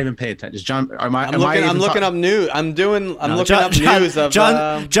 John's not even paying attention. John, I'm looking up news. I'm looking up news of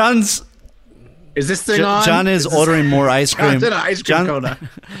John's. Is this thing on? John is ordering more ice cream. John's in an ice cream cone.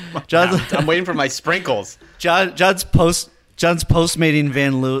 I'm waiting for my sprinkles. John's postmating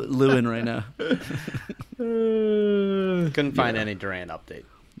Van Leeuwen right now. Couldn't find any Durant update.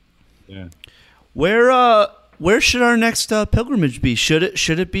 Yeah. Where should our next pilgrimage be? Should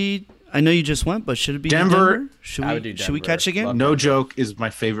it be? I know you just went, but should it be Denver? Should we catch a game? No joke is my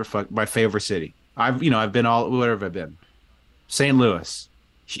favorite city. I've been wherever I've been. St. Louis,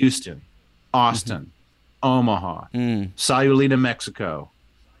 Houston, Austin, Omaha, Sayulita, Mexico,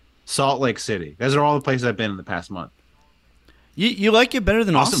 Salt Lake City. Those are all the places I've been in the past month. You like it better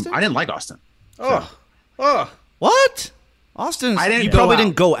than Austin? I didn't like Austin. What? Austin? You probably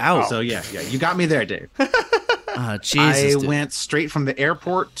didn't go out. So yeah, you got me there, Dave. Jesus, I went straight from the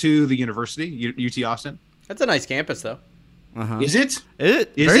airport to the university, UT Austin. That's a nice campus, though. Is it?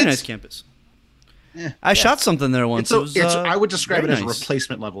 Very nice campus. Yeah. I shot something there once. I would describe it as a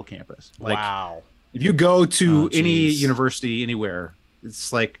replacement level campus. Like, wow. If you go to any university anywhere,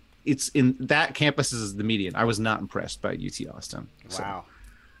 it's like it's in that campus is the median. I was not impressed by UT Austin. Wow.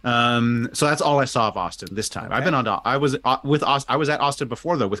 So that's all I saw of Austin this time. Okay. I've been I was at Austin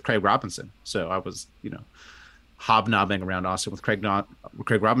before though with Craig Robinson. So I was, hobnobbing around Austin with Craig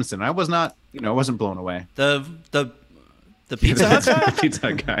Robinson. I was not, I wasn't blown away. The Pizza Hut guy? The Pizza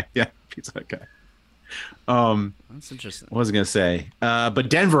Hut guy. Yeah, Pizza Hut guy. That's interesting. What was I going to say? But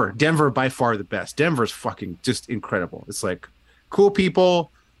Denver by far the best. Denver's fucking just incredible. It's like cool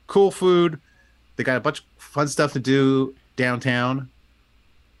people, cool food. They got a bunch of fun stuff to do downtown.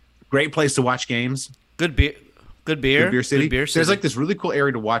 Great place to watch games. Good beer. Good beer city. There's like this really cool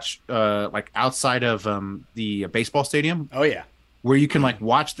area to watch, like outside of the baseball stadium. Oh yeah, where you can like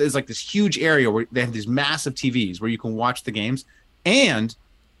watch. There's like this huge area where they have these massive TVs where you can watch the games. And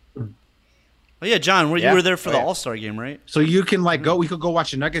oh yeah, John, you were there for the All-Star game, right? So you can like go. We could go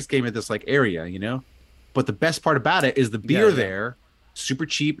watch a Nuggets game at this like area, But the best part about it is the beer there. Super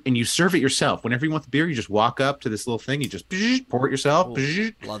cheap, and you serve it yourself. Whenever you want the beer, you just walk up to this little thing, you just pour it yourself.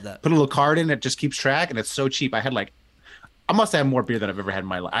 Love that. Put a little card in it, just keeps track, and it's so cheap. I must have more beer than I've ever had in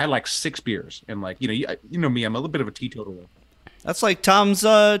my life. I had like 6 beers, and like you know me, I'm a little bit of a teetotaler. That's like Tom's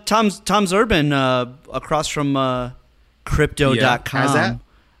Urban across from Crypto.com.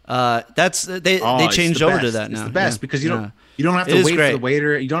 They changed over to that now. It's the best because you don't have to wait for the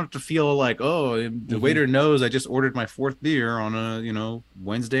waiter. You don't have to feel like, the waiter knows I just ordered my 4th beer on a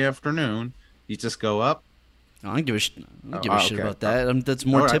Wednesday afternoon. You just go up. I don't give a shit about that. That's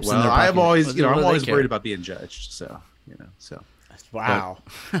more tips than their pocket. I'm always worried about being judged. So. Wow.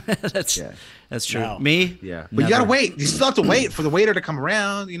 That's true. No. Me? Yeah. But you gotta wait. You still have to wait for the waiter to come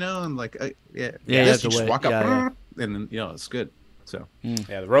around, and like you just walk up and then it's good. So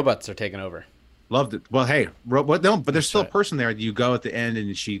the robots are taking over. Loved it. Well, hey, but there's still a person there. You go at the end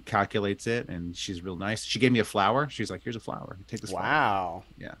and she calculates it, and she's real nice. She gave me a flower. She's like, "Here's a flower. Take this." Wow. Flower.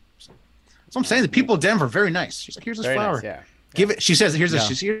 Yeah. So I'm saying the people of Denver are very nice. She's like, "Here's this flower. Nice, yeah. Give it." She says, "Here's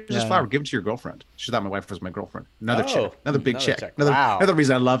this flower. Give it to your girlfriend." She thought my wife was my girlfriend. Another chick. Another big chick. Another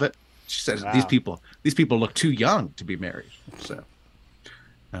reason I love it. She says, "These people look too young to be married." So.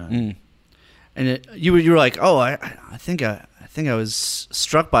 And you were like, "Oh, I think I was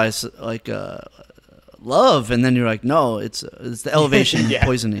struck by like love," and then you're like, "No, it's the elevation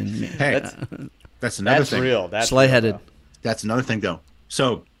poisoning." Hey, that's another thing. Real. That's lightheaded. That's another thing, though.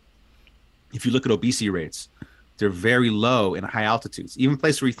 So, if you look at obesity rates, they're very low in high altitudes. Even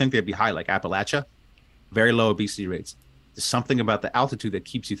places where you think they'd be high, like Appalachia, very low obesity rates. There's something about the altitude that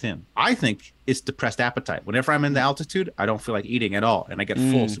keeps you thin. I think it's depressed appetite. Whenever I'm in the altitude, I don't feel like eating at all, and I get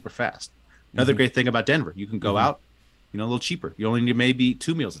full super fast. Another great thing about Denver, you can go out, a little cheaper. You only need maybe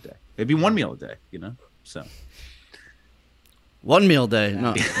 2 meals a day, maybe 1 meal a day, So 1 meal a day?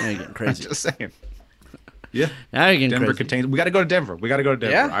 No, now you're getting crazy. I'm just saying. Yeah, now you're getting Denver crazy. contains. We got to go to Denver.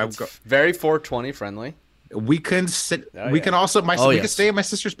 Yeah, very 420 friendly. We can sit. We can also. We can stay in my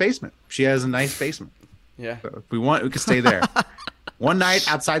sister's basement. She has a nice basement. Yeah. So if we want, we can stay there. One night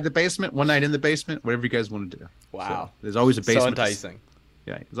outside the basement, one night in the basement, whatever you guys want to do. Wow. So there's always a basement. So enticing.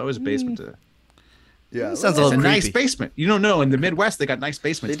 Yeah, there's always a basement to. Yeah, sounds a little creepy. Nice basement. You don't know. In the Midwest, they got nice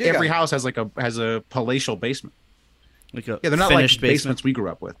basements. Every house has a palatial basement. They're not like basements we grew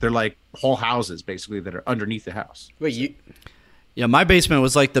up with. They're like whole houses basically that are underneath the house. Wait, Yeah, my basement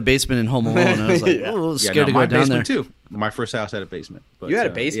was like the basement in Home Alone. I was like, scared to go down there too. My first house had a basement. But, you had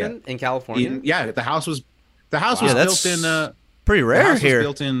a basement in California? The house was built in. Pretty rare here. Was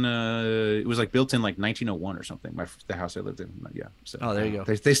built in. It was built in 1901 or something. The house I lived in. Yeah. So, there you go.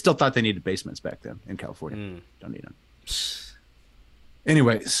 They still thought they needed basements back then in California. Don't need them.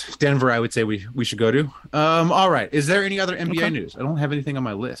 Anyways, Denver, I would say we should go to. All right. Is there any other NBA news? I don't have anything on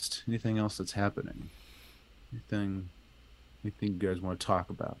my list. Anything else that's happening? Anything you guys want to talk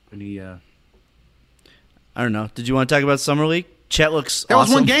about? Any? I don't know. Did you want to talk about Summer League? Chet looks. That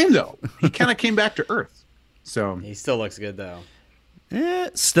awesome. was one game though. He kind of came back to earth. So he still looks good though.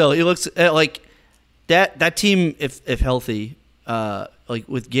 Still, he looks like that team. If healthy,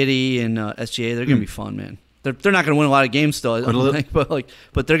 with Giddey and SGA, they're gonna be fun, man. They're not gonna win a lot of games still, I don't think,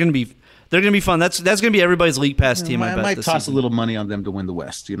 but they're gonna be fun. That's gonna be everybody's league pass team. I might toss season. a little money on them to win the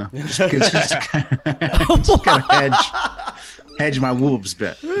West. Just kind of hedge my Wolves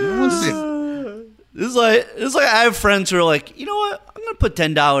bet. We'll see. This is like I have friends who are like, you know what? I'm gonna put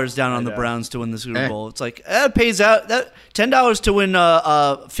 $10 down on the Browns to win the Super Bowl. It's like that pays out. That $10 to win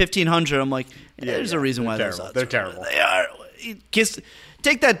 1,500. I'm like, there's a reason why those odds. They're terrible. They are.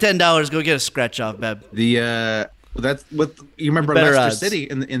 Take that $10. Go get a scratch off, Beb. That's what you remember. Better Leicester odds. City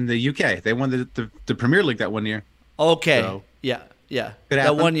in the UK. They won the Premier League that one year. Okay. So, yeah. Could That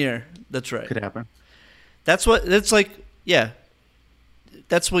happen. 1 year. That's right. Could happen. That's like.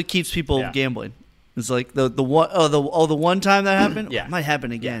 That's what keeps people gambling. It's like the one time that happened. It might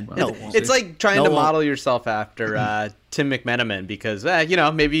happen again. Well, No, it won't. It's like trying to model yourself after Tim McMenamin because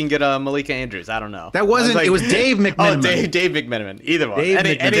maybe you can get Malika Andrews. I don't know. That wasn't. It was Dave McMenamin. Oh, Dave McMenamin. Either one. Dave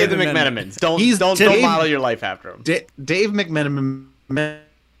Any of the McMenamins. Don't model your life after him. Dave McMenamin,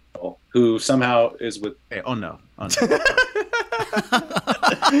 who somehow is with. Hey, oh no.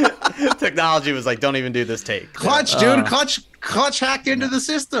 Technology was like, don't even do this take. Clutch, dude. Clutch hacked into the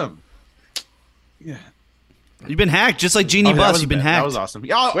system. Yeah. You've been hacked, just like Jeannie Buss. You've been hacked. That was awesome. Wait,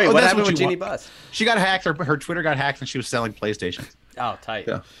 what happened with Jeannie Buss? She got hacked. Her Twitter got hacked, and she was selling PlayStations. Oh, tight.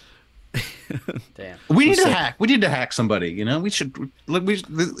 Yeah. Damn. We need to hack. We need to hack somebody. We should. There's.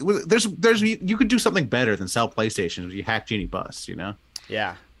 You could do something better than sell PlayStations if you hack Jeannie Buss.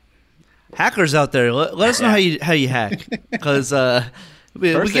 Yeah. Hackers out there, let us know how you hack, because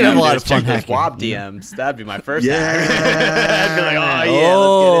we First can have a lot of fun hacking. WAB DMs. That'd be my first hack. I'd be like,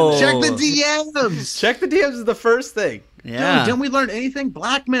 let's get in there. Check the DMs. Check the DMs is the first thing. Yeah. Dude, didn't we learn anything?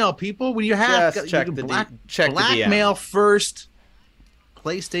 Blackmail people when you have Just check the blackmail DM. first.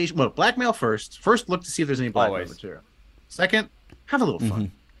 PlayStation. Well, blackmail first. First, look to see if there's any blackmail Always. material. Second, have a little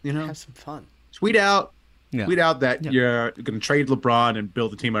fun. Have some fun. Tweet out. Yeah. Tweet out that you're going to trade LeBron and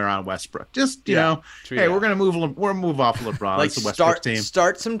build a team around Westbrook. Just Tweet we're out. going to move off of LeBron. Like It's the Westbrook team.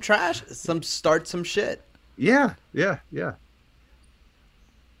 start some trash. Start some shit. Yeah. Well,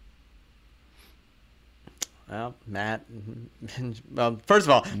 Matt. First of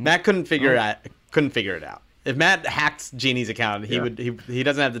all, Matt couldn't figure it out. If Matt hacked Jeannie's account, he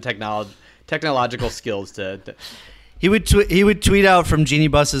doesn't have the technological skills to. He would tweet out from Jeannie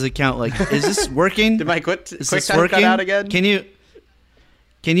Buss's account like, "Is this working? Did my Is QuickTime this cut working? out again? Can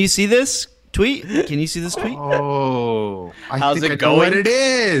you see this tweet? Can you see this tweet? Oh, How's it I going? know what it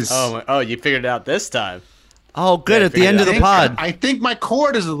is. Oh, you figured it out this time. Oh, good. Yeah, At the end of the pod. I think my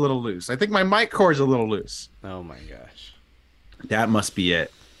cord is a little loose. I think my mic cord is a little loose. Oh my gosh. That must be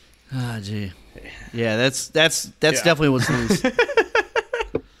it. Ah, gee. Yeah, that's definitely what's loose.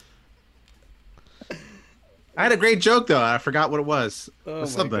 I had a great joke though. I forgot what it was. Oh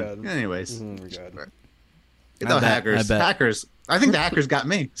Something. my god. Anyways, Oh my god. Hackers. I think the hackers got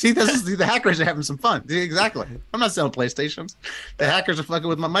me. See, the hackers are having some fun. See, exactly. I'm not selling PlayStations. The hackers are fucking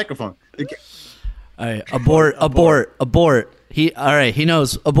with my microphone. All right, abort. He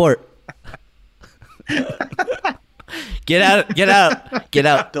knows. Abort. Get out.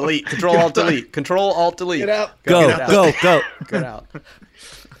 Delete. Control Alt Delete. Control Alt Delete. Get out. Go. Get out.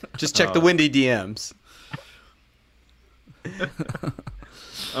 Just check the windy DMs.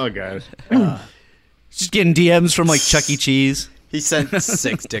 Oh god. Just getting DMs from like Chuck E. Cheese. He sent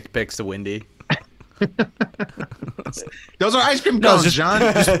 6 dick pics to Windy. Those are ice cream cones, John.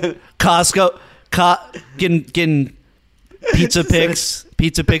 Costco. Getting pizza pics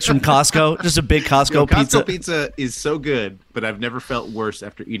from Costco. Just a big Costco pizza. Costco pizza is so good, but I've never felt worse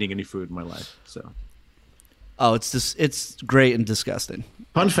after eating any food in my life. So. Oh, it's great and disgusting.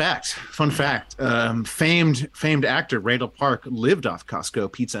 Fun fact. Famed actor Randall Park lived off Costco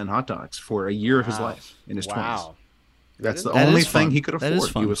pizza and hot dogs for a year of his life in his 20s. That's the only thing he could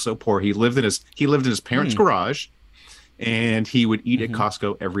afford. He was so poor. He lived in his parents' garage, and he would eat at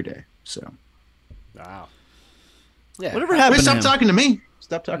Costco every day. So. Wow. Yeah. Whatever happened? Stop talking to me.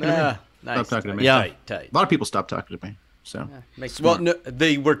 Stop talking to me. Stopped talking to me. Yeah. Tight. A lot of people stopped talking to me. So well, no,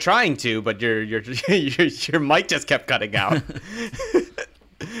 they were trying to, but your mic just kept cutting out.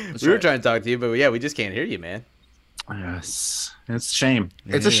 We were trying to talk to you, but we just can't hear you, man. Yes, it's a shame.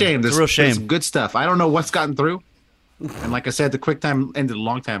 It's a shame. It's a real shame. There's good stuff. I don't know what's gotten through. And like I said, the QuickTime ended a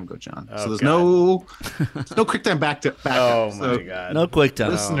long time ago, John. So there's no QuickTime back. Oh my God! No QuickTime.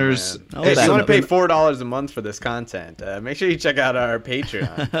 Listeners, if you want to pay $4 a month for this content, make sure you check out our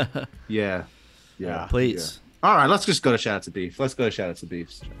Patreon. Yeah, please. Yeah. All right, let's just go to shout out to beef. Let's go to shout out to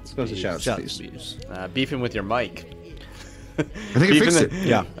beef. Let's go to shout out to beef. Beefing with your mic. I think it fixed it.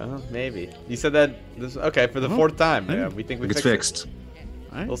 Yeah. Maybe. You said that okay for the fourth time. Yeah, we think it's fixed.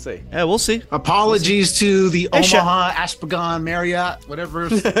 Right. We'll see. Yeah, we'll see. Apologies to the Omaha Ashpiggon Marriott, whatever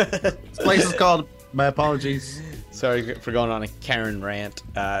this place is called. My apologies. Sorry for going on a Karen rant.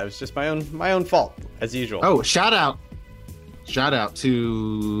 It was just my own fault as usual. Oh, shout out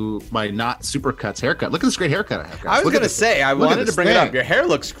to my not Supercuts haircut. Look at this great haircut I have, guys. I was gonna say I wanted to bring it up. Your hair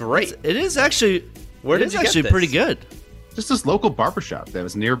looks great. It is actually. Where did you get this? Pretty good. Just this local barbershop that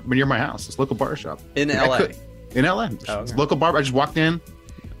was near my house. This local barbershop in LA. In LA. Oh, okay. Local barber. I just walked in.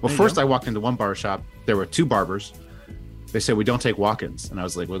 Well, first I walked into one barbershop. There were two barbers. They said we don't take walk-ins, and I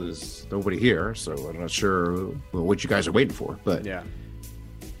was like, "Well, there's nobody here, so I'm not sure what you guys are waiting for." But yeah.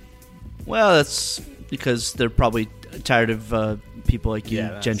 Well, that's because they're probably tired of people like you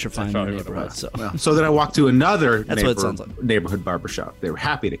gentrifying their neighborhood. So then I walked to another neighborhood barbershop. They were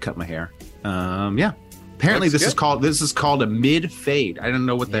happy to cut my hair. Apparently this is called a mid fade. I don't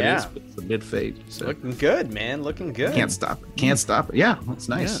know what that is, but it's a mid fade. So. Looking good, man. Looking good. Can't stop it. Yeah, it's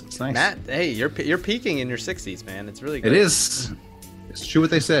nice. Yeah. It's nice. Matt, hey, you're peaking in your 60s, man. It's really good. It is. It's true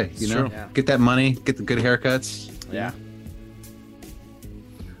what they say. You know, get that money, get the good haircuts. Yeah.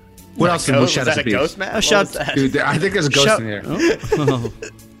 What else did we shout out to beef? Ghost, Matt? Dude, I think there's a ghost in here.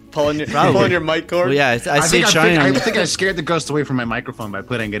 Pulling your mic cord. Well, yeah, I see it shining. I think I scared the ghost away from my microphone by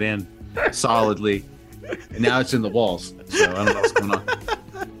putting it in solidly. And now it's in the walls. So I don't know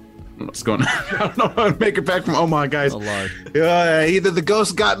what's going on. I don't know how to make it back from Omaha, guys. Oh, Lord. Either the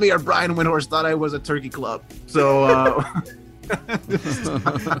ghost got me or Brian Windhorst thought I was a turkey club. So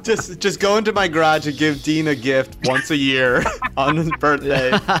just go into my garage and give Dean a gift once a year on his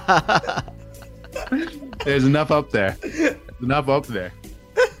birthday. There's enough up there.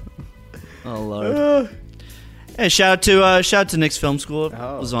 Oh Lord. Hey, shout out to Nick's Film School. It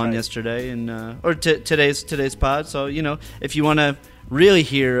was on yesterday and or today's pod. So if you want to really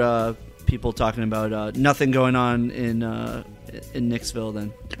hear people talking about nothing going on in Nicksville,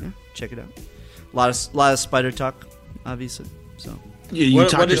 then check it out. A lot of spider talk, obviously. So is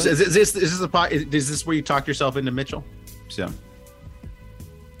this where you talk yourself into Mitchell? So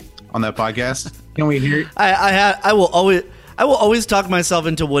on that podcast, can we hear? I will always talk myself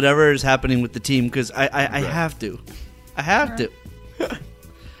into whatever is happening with the team because I have to. I have to.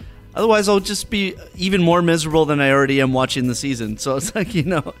 Otherwise, I'll just be even more miserable than I already am watching the season. So it's like,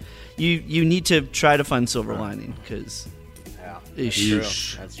 you need to try to find silver lining because. Yeah, that's true.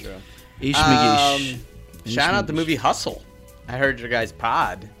 Shout out the movie Hustle. I heard your guys'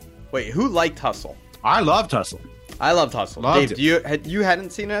 pod. Wait, who liked Hustle? I loved Hustle. I loved Hustle. Dave, you hadn't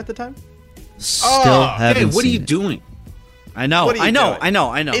seen it at the time? Still haven't. Hey, what are you doing? I know.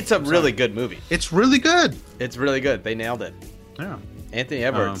 It's a really good movie. It's really good. They nailed it. Yeah. Anthony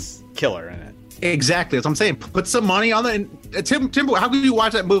Edwards, killer in it. Exactly. That's what I'm saying. Put some money on it. Tim, how can you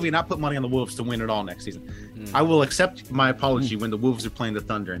watch that movie and not put money on the Wolves to win it all next season? I will accept my apology when the Wolves are playing the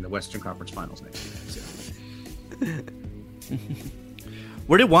Thunder in the Western Conference Finals next year. So.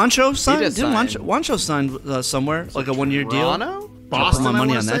 Where did Juancho sign? Didn't Juancho sign somewhere like a 1-year deal? Toronto? Boston. Put my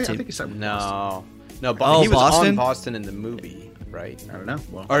money on that team. team. I think he signed No, he was Boston? on Boston in the movie, right? I don't know.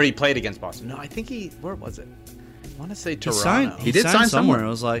 Well, or he played against Boston. No, I think where was it? I want to say Toronto. He did sign somewhere. I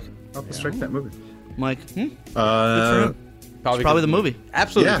was like, I'll strike that movie. I'm like, Good for him. Probably the movie.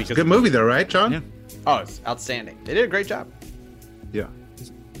 Absolutely. Yeah, it's a good movie though, right, John? Yeah. Oh, it's outstanding. They did a great job. Yeah.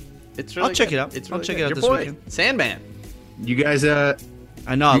 It's really I'll check good. it out. It's I'll really check good. it out Your this boy, weekend. Sandman. You guys, I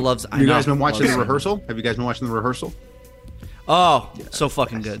know. You guys been watching the rehearsal? Have you guys been watching the rehearsal? Oh, so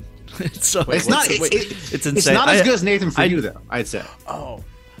fucking good. It's insane. It's not as good as Nathan for You though, I'd say. Oh.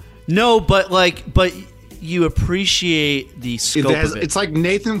 No, but you appreciate the scope of it. It's like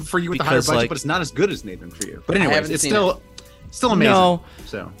Nathan for You with the higher budget, but it's not as good as Nathan for You. But anyways, it's still amazing. No,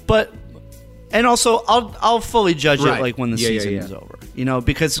 so and also I'll fully judge it when the season is over.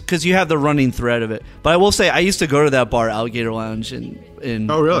 Because you have the running thread of it. But I will say I used to go to that bar, Alligator Lounge in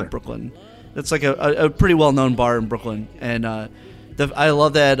Brooklyn. That's like a pretty well known bar in Brooklyn, and I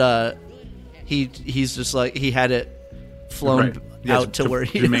love that he's just like he had it flown out to where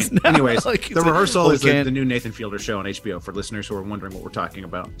he is now. Anyways, like, The Rehearsal is the new Nathan Fielder show on HBO for listeners who are wondering what we're talking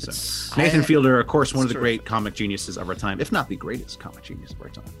about. So, Nathan Fielder, of course, one of the great comic geniuses of our time, if not the greatest comic genius of our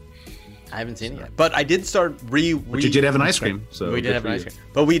time. I haven't seen it yet, but I did start But you did have an ice cream, so we did have an ice cream.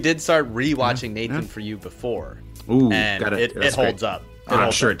 But we did start rewatching Nathan for You before. Ooh, and it holds up.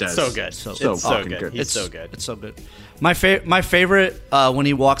 I'm sure it does. So good. So it's so good. good. He's so good. It's so good. My favorite when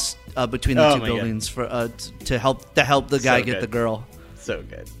he walks between the two buildings for to help the guy get the girl. So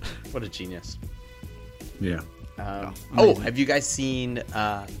good. What a genius. Yeah. Have you guys seen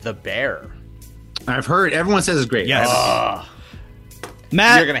The Bear? I've heard everyone says it's great. Yes.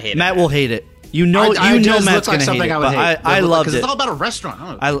 Matt, you're gonna hate it. Matt will hate it. You know Matt's gonna hate it. But I loved it. It's all about a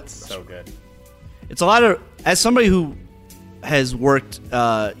restaurant. It's so good. It's a lot of, as somebody who has worked,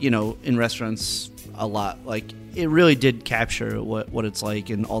 in restaurants a lot, like it really did capture what it's like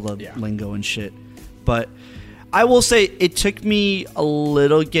and all the lingo and shit. But I will say it took me a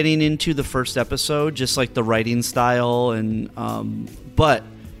little getting into the first episode, just like the writing style, and but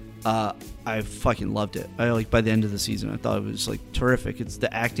I fucking loved it. By the end of the season, I thought it was like terrific.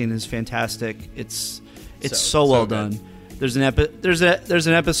 The acting is fantastic. It's so well done. There's an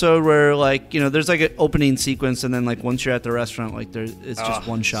episode where there's like an opening sequence, and then like once you're at the restaurant, like it's just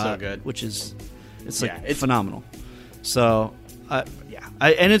one shot, so good. which is it's phenomenal. So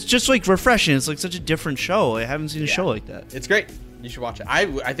and it's just like refreshing. It's like such a different show. I haven't seen a show like that. It's great. You should watch it.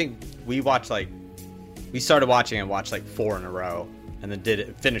 I think we watched we started watching and watched 4 in a row, and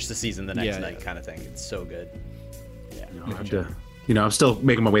then finish the season the next night kind of thing. It's so good. Yeah. I'm still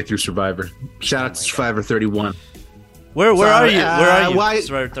making my way through Survivor. Shout out to Survivor 31. Where are you? Where are you?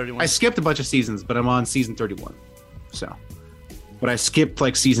 Survivor 31. I skipped a bunch of seasons, but I'm on season 31. So, but I skipped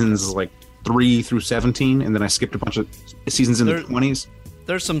seasons 3 through 17, and then I skipped a bunch of seasons in the 20s.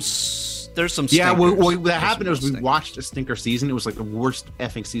 There's some stinkers. Yeah, what happened was we watched a stinker season. It was the worst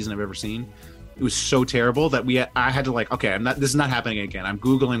effing season I've ever seen. It was so terrible that I had to okay, this is not happening again. I'm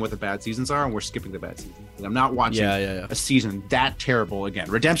Googling what the bad seasons are, and we're skipping the bad season. I'm not watching a season that terrible again.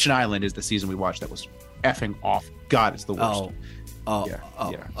 Redemption Island is the season we watched that was effing off. God, it's the worst. So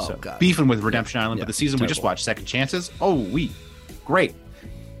God. Beefing with Redemption Island, but the season we just watched, Second Chances. Great.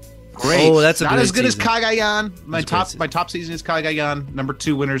 Oh, that's not as good season. as Kagayan. My top season is Kagayan. Number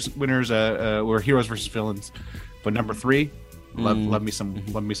 2 winners were Heroes versus Villains, but number 3, love me some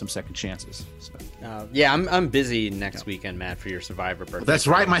Second Chances. So. I'm busy next weekend, Matt, for your Survivor birthday. That's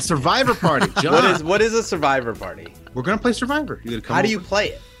right, my Survivor party, John. What is a Survivor party? We're gonna play Survivor. How do you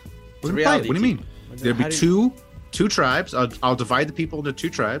play it? What do you mean? There'll be two tribes. I'll divide the people into 2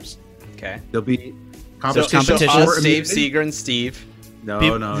 tribes. Okay. There'll be competition. Us, Dave Seeger, and Steve. No.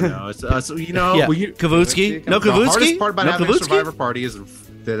 It's Kavutski? No Kavutski? The hardest part about having Kavutski? a Survivor party is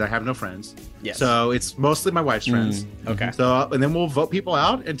that I have no friends. Yes. So it's mostly my wife's friends. Okay. So and then we'll vote people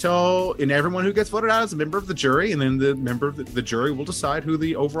out and everyone who gets voted out is a member of the jury, and then the member of the jury will decide who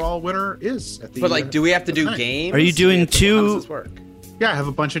the overall winner is. Do we have to do games? Are you doing 2? How does this work? Yeah, I have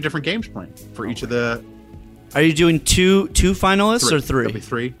a bunch of different games planned for each of the. Are you doing two finalists or 3? There'll be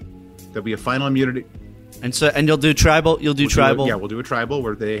 3. There'll be a final immunity. And you'll do tribal. You'll do tribal. We'll do a tribal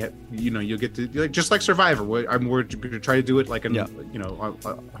where you'll get to just like Survivor. We're going to try to do it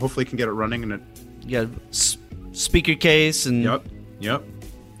hopefully can get it running speaker case and. Yep.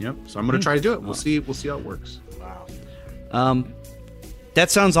 So I'm going to try to do it. We'll see how it works. Wow. That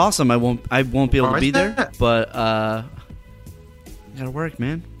sounds awesome. I won't be able to be there, but you gotta work,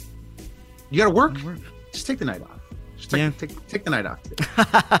 man. You gotta work. Just take the night off. Take the night off.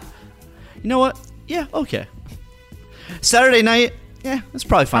 You know what? Yeah, okay. Saturday night, that's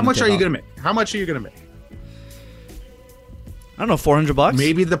probably fine. How much are you gonna make? I don't know, $400.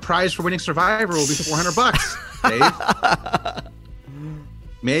 Maybe the prize for winning Survivor will be $400, Dave.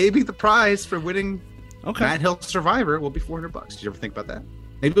 Maybe the prize for winning Matt Hill Survivor will be $400. Did you ever think about that?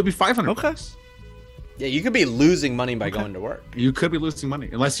 Maybe it'll be $500. Okay. Yeah, you could be losing money by going to work. You could be losing money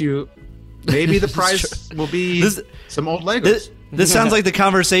unless you. Maybe the prize will be some old Legos. This sounds like the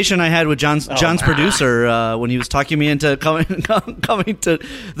conversation I had with John's producer when he was talking me into coming to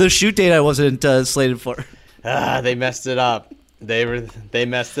the shoot date I wasn't slated for. They messed it up. They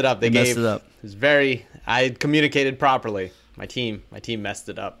messed it up. They messed it up. It was I communicated properly. My team messed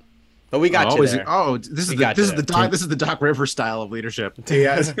it up. But we got you there. This is the Doc Rivers style of leadership.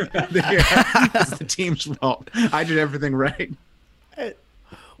 Yeah, it's the team's fault. I did everything right.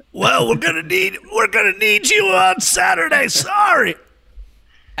 Well, we're gonna need you on Saturday. Sorry.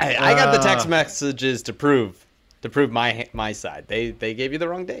 Hey, I got the text messages to prove my side. They gave you the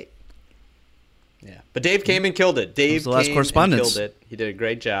wrong date. Yeah, but Dave came and killed it. Dave was the last correspondence. Killed it. He did a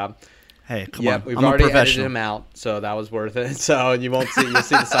great job. Hey, come on. We've already edited him out, so that was worth it. So you'll see the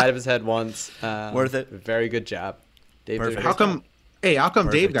side of his head once. Worth it. Very good job, Dave. Perfect. How come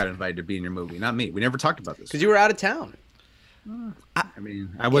Dave got invited to be in your movie, not me? We never talked about this. Because you were out of town. I mean,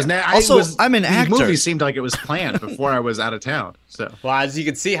 I wasn't. I'm an actor. The movie seemed like it was planned before I was out of town. So, well, as you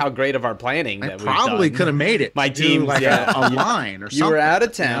can see, how great of our planning that probably could have made it. My team, like a line or something. You were out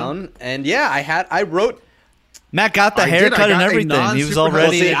of town, and I wrote. Matt got the haircut and everything. He was all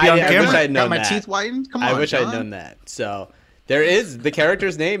ready to be on camera. I wish I had known got my teeth whitened. Come on, I wish I had known that. So the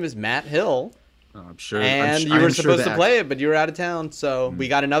character's name is Matt Hill. Oh, I'm sure. And you were supposed to play it, but you were out of town. So we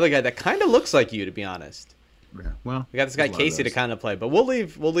got another guy that kind of looks like you, to be honest. Yeah, well, we got this guy Casey to kind of play, but we'll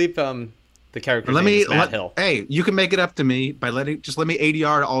leave the character's name is Matt Hill. Hey, you can make it up to me by let me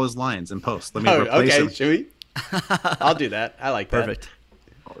ADR all his lines in post. Let me replace him. Should we? I'll do that. I like that. Perfect.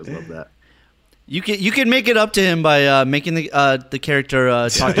 Always love that. You can make it up to him by making the character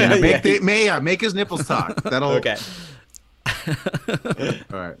talk to him. Make his nipples talk. That'll okay.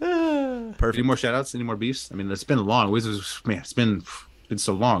 All right. Perfect. Any more shout outs? Any more beefs? I mean, it's been long. It's been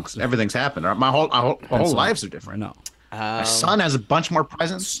so long because everything's happened. My whole lives are different. No. My son has a bunch more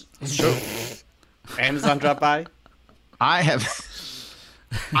presents. Sure. Amazon dropped by. I have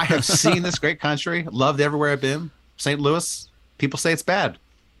seen this great country. Loved everywhere I've been. St. Louis. People say it's bad.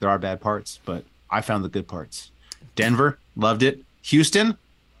 There are bad parts, but I found the good parts. Denver, loved it. Houston,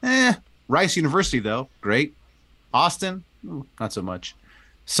 Rice University though, great. Austin, not so much.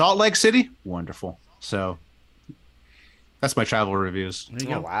 Salt Lake City, wonderful. So that's my travel reviews. There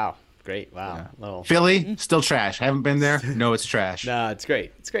you go. Wow, great. Wow. Yeah. Philly, still trash. Haven't been there. No, it's trash. No, it's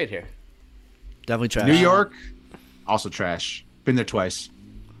great. It's great here. Definitely trash. New York, also trash. Been there twice.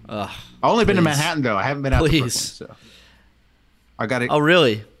 I've only been to Manhattan though. I haven't been out to Brooklyn. So I got it. Oh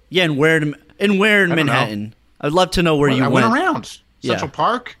really? Yeah, and where in Manhattan? I'd love to know where you went. I went around Central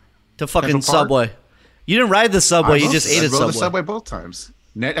Park to fucking Subway. You didn't ride the Subway. You just ate at Subway. I rode the Subway both times.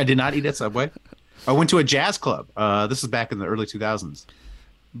 I did not eat at Subway. I went to a jazz club. This is back in the early 2000s.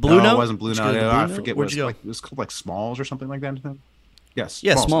 Blue Note? It wasn't Blue Note. I forget what it was. It was called like Smalls or something like that. Yes.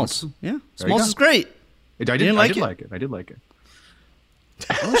 Yeah, Smalls. Yeah, Smalls is great. I did like it. I did like it.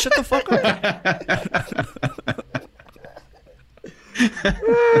 Oh, shut the fuck up.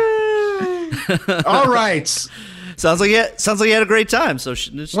 All right. Sounds like you had a great time. So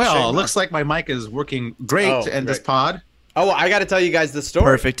it looks like my mic is working great to end this pod. Oh, I got to tell you guys the story.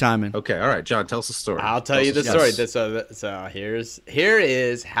 Perfect timing. Okay, all right, John, tell us the story. I'll tell you the story. So here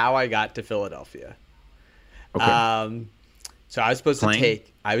is how I got to Philadelphia. Okay. So I was supposed to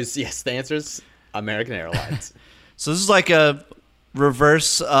take. The answer is American Airlines. So this is like a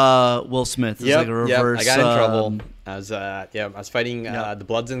reverse Will Smith. It's like a reverse. I got in trouble. I was fighting the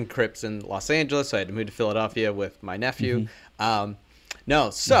Bloods and Crips in Los Angeles, so I had to move to Philadelphia with my nephew.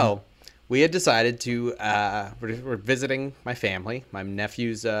 We had decided to we're visiting my family, my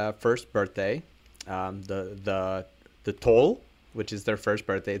nephew's first birthday, the Tol, which is their first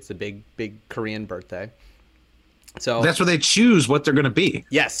birthday. It's the big Korean birthday. So that's where they choose what they're going to be.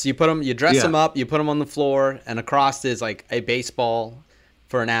 Yes, you dress them up, you put them on the floor, and across is like a baseball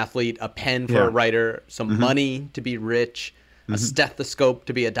for an athlete, a pen for a writer, some money to be rich, a stethoscope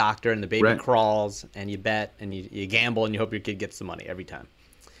to be a doctor, and the baby crawls, and you bet, and you gamble, and you hope your kid gets the money every time.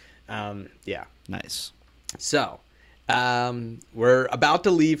 Nice. So, we're about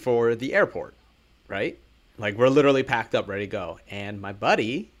to leave for the airport, right? Like we're literally packed up, ready to go. And my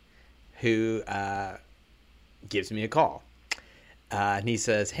buddy, who gives me a call, and he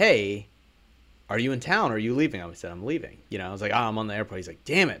says, "Hey, are you in town? Or are you leaving?" I said, "I'm leaving." I was like, "Oh, I'm on the airport." He's like,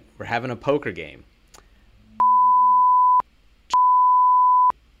 "Damn it, we're having a poker game.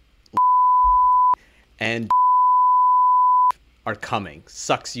 And are coming.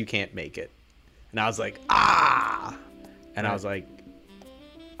 Sucks you can't make it." And I was like, "Ah." And I was like,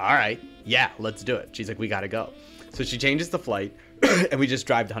 "All right, yeah, let's do it." She's like, "We gotta go." So she changes the flight and we just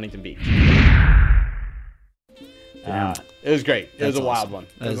drive to Huntington Beach. It was great. It was a wild one.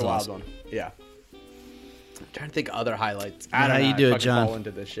 It was a wild one. Yeah. I'm trying to think of other highlights. I don't know. How you do it, John? Fall into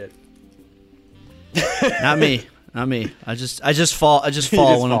this shit. Not me. I just fall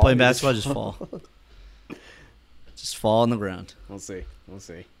when I'm playing basketball. I just fall. Just fall on the ground. We'll see.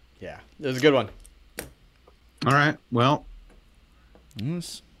 Yeah, it was a good one. All right. Well,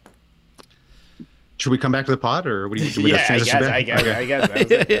 yes. Should we come back to the pod, or what do you? I guess. That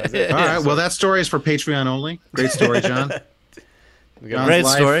was it. All right. Well, that story is for Patreon only. Great story, John. Great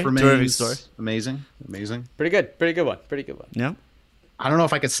story. Terrific story. Amazing. Pretty good one. Yeah. I don't know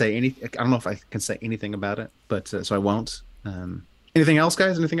if I could say anything. I don't know if I can say anything about it, but so I won't. Anything else,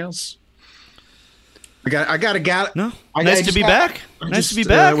 guys? Anything else? I got it. No, nice to be back. Nice to be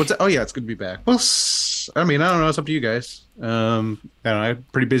back. Oh yeah, it's good to be back. Well, I mean, I don't know. It's up to you guys. I don't know. I'm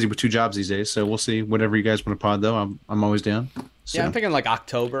pretty busy with 2 jobs these days, so we'll see. Whatever you guys want to pod, though, I'm always down. So. Yeah, I'm thinking like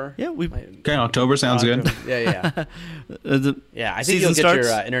October. Yeah, October sounds good. Yeah. Yeah, I think you'll get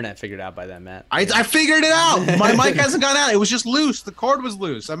your internet figured out by then, Matt. I figured it out. My mic hasn't gone out. It was just loose. The cord was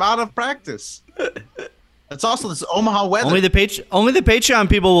loose. I'm out of practice. It's also this Omaha weather. Only the Patreon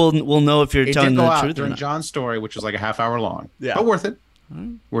people will know if you're telling the truth during or not. John's story, which was like a half hour long. Yeah, but worth it.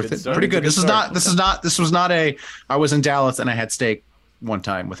 Worth it. Pretty good. This was not a. I was in Dallas and I had steak one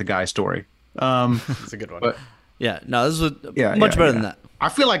time with a guy story. It's a good one. But, yeah, no, this was much better than that. I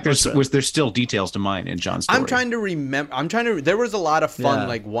feel like there's still details to mine in John's story. I'm trying to remember. There was a lot of fun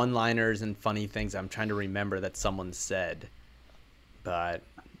like one-liners and funny things. I'm trying to remember that someone said, but.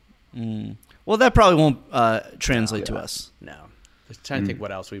 Well, that probably won't translate to us. No, just trying to think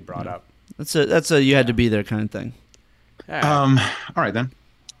what else we brought up. That's a you had to be there kind of thing. All right then.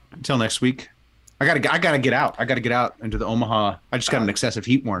 Until next week. I gotta get out. I gotta get out into the Omaha. I just got an excessive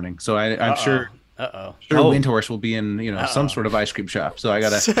heat warning, so I'm sure. Windhorse will be in some sort of ice cream shop. So I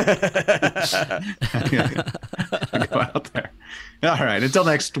gotta go out there. All right. Until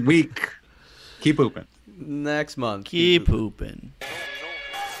next week. Keep pooping. Next month. Keep pooping.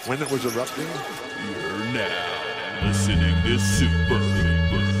 When it was erupting. You're now listening to Super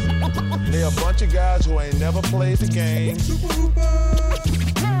Hooper. They're a bunch of guys who ain't never played the game. Super Hooper.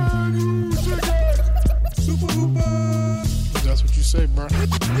 Can you dig it? Super Hooper. That's what you say, bro. We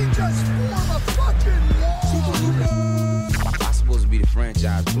just form a fucking wall. Super Hooper. I'm supposed to be the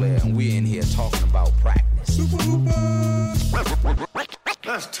franchise player, and we're in here talking about practice. Super Hooper.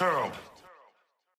 That's terrible.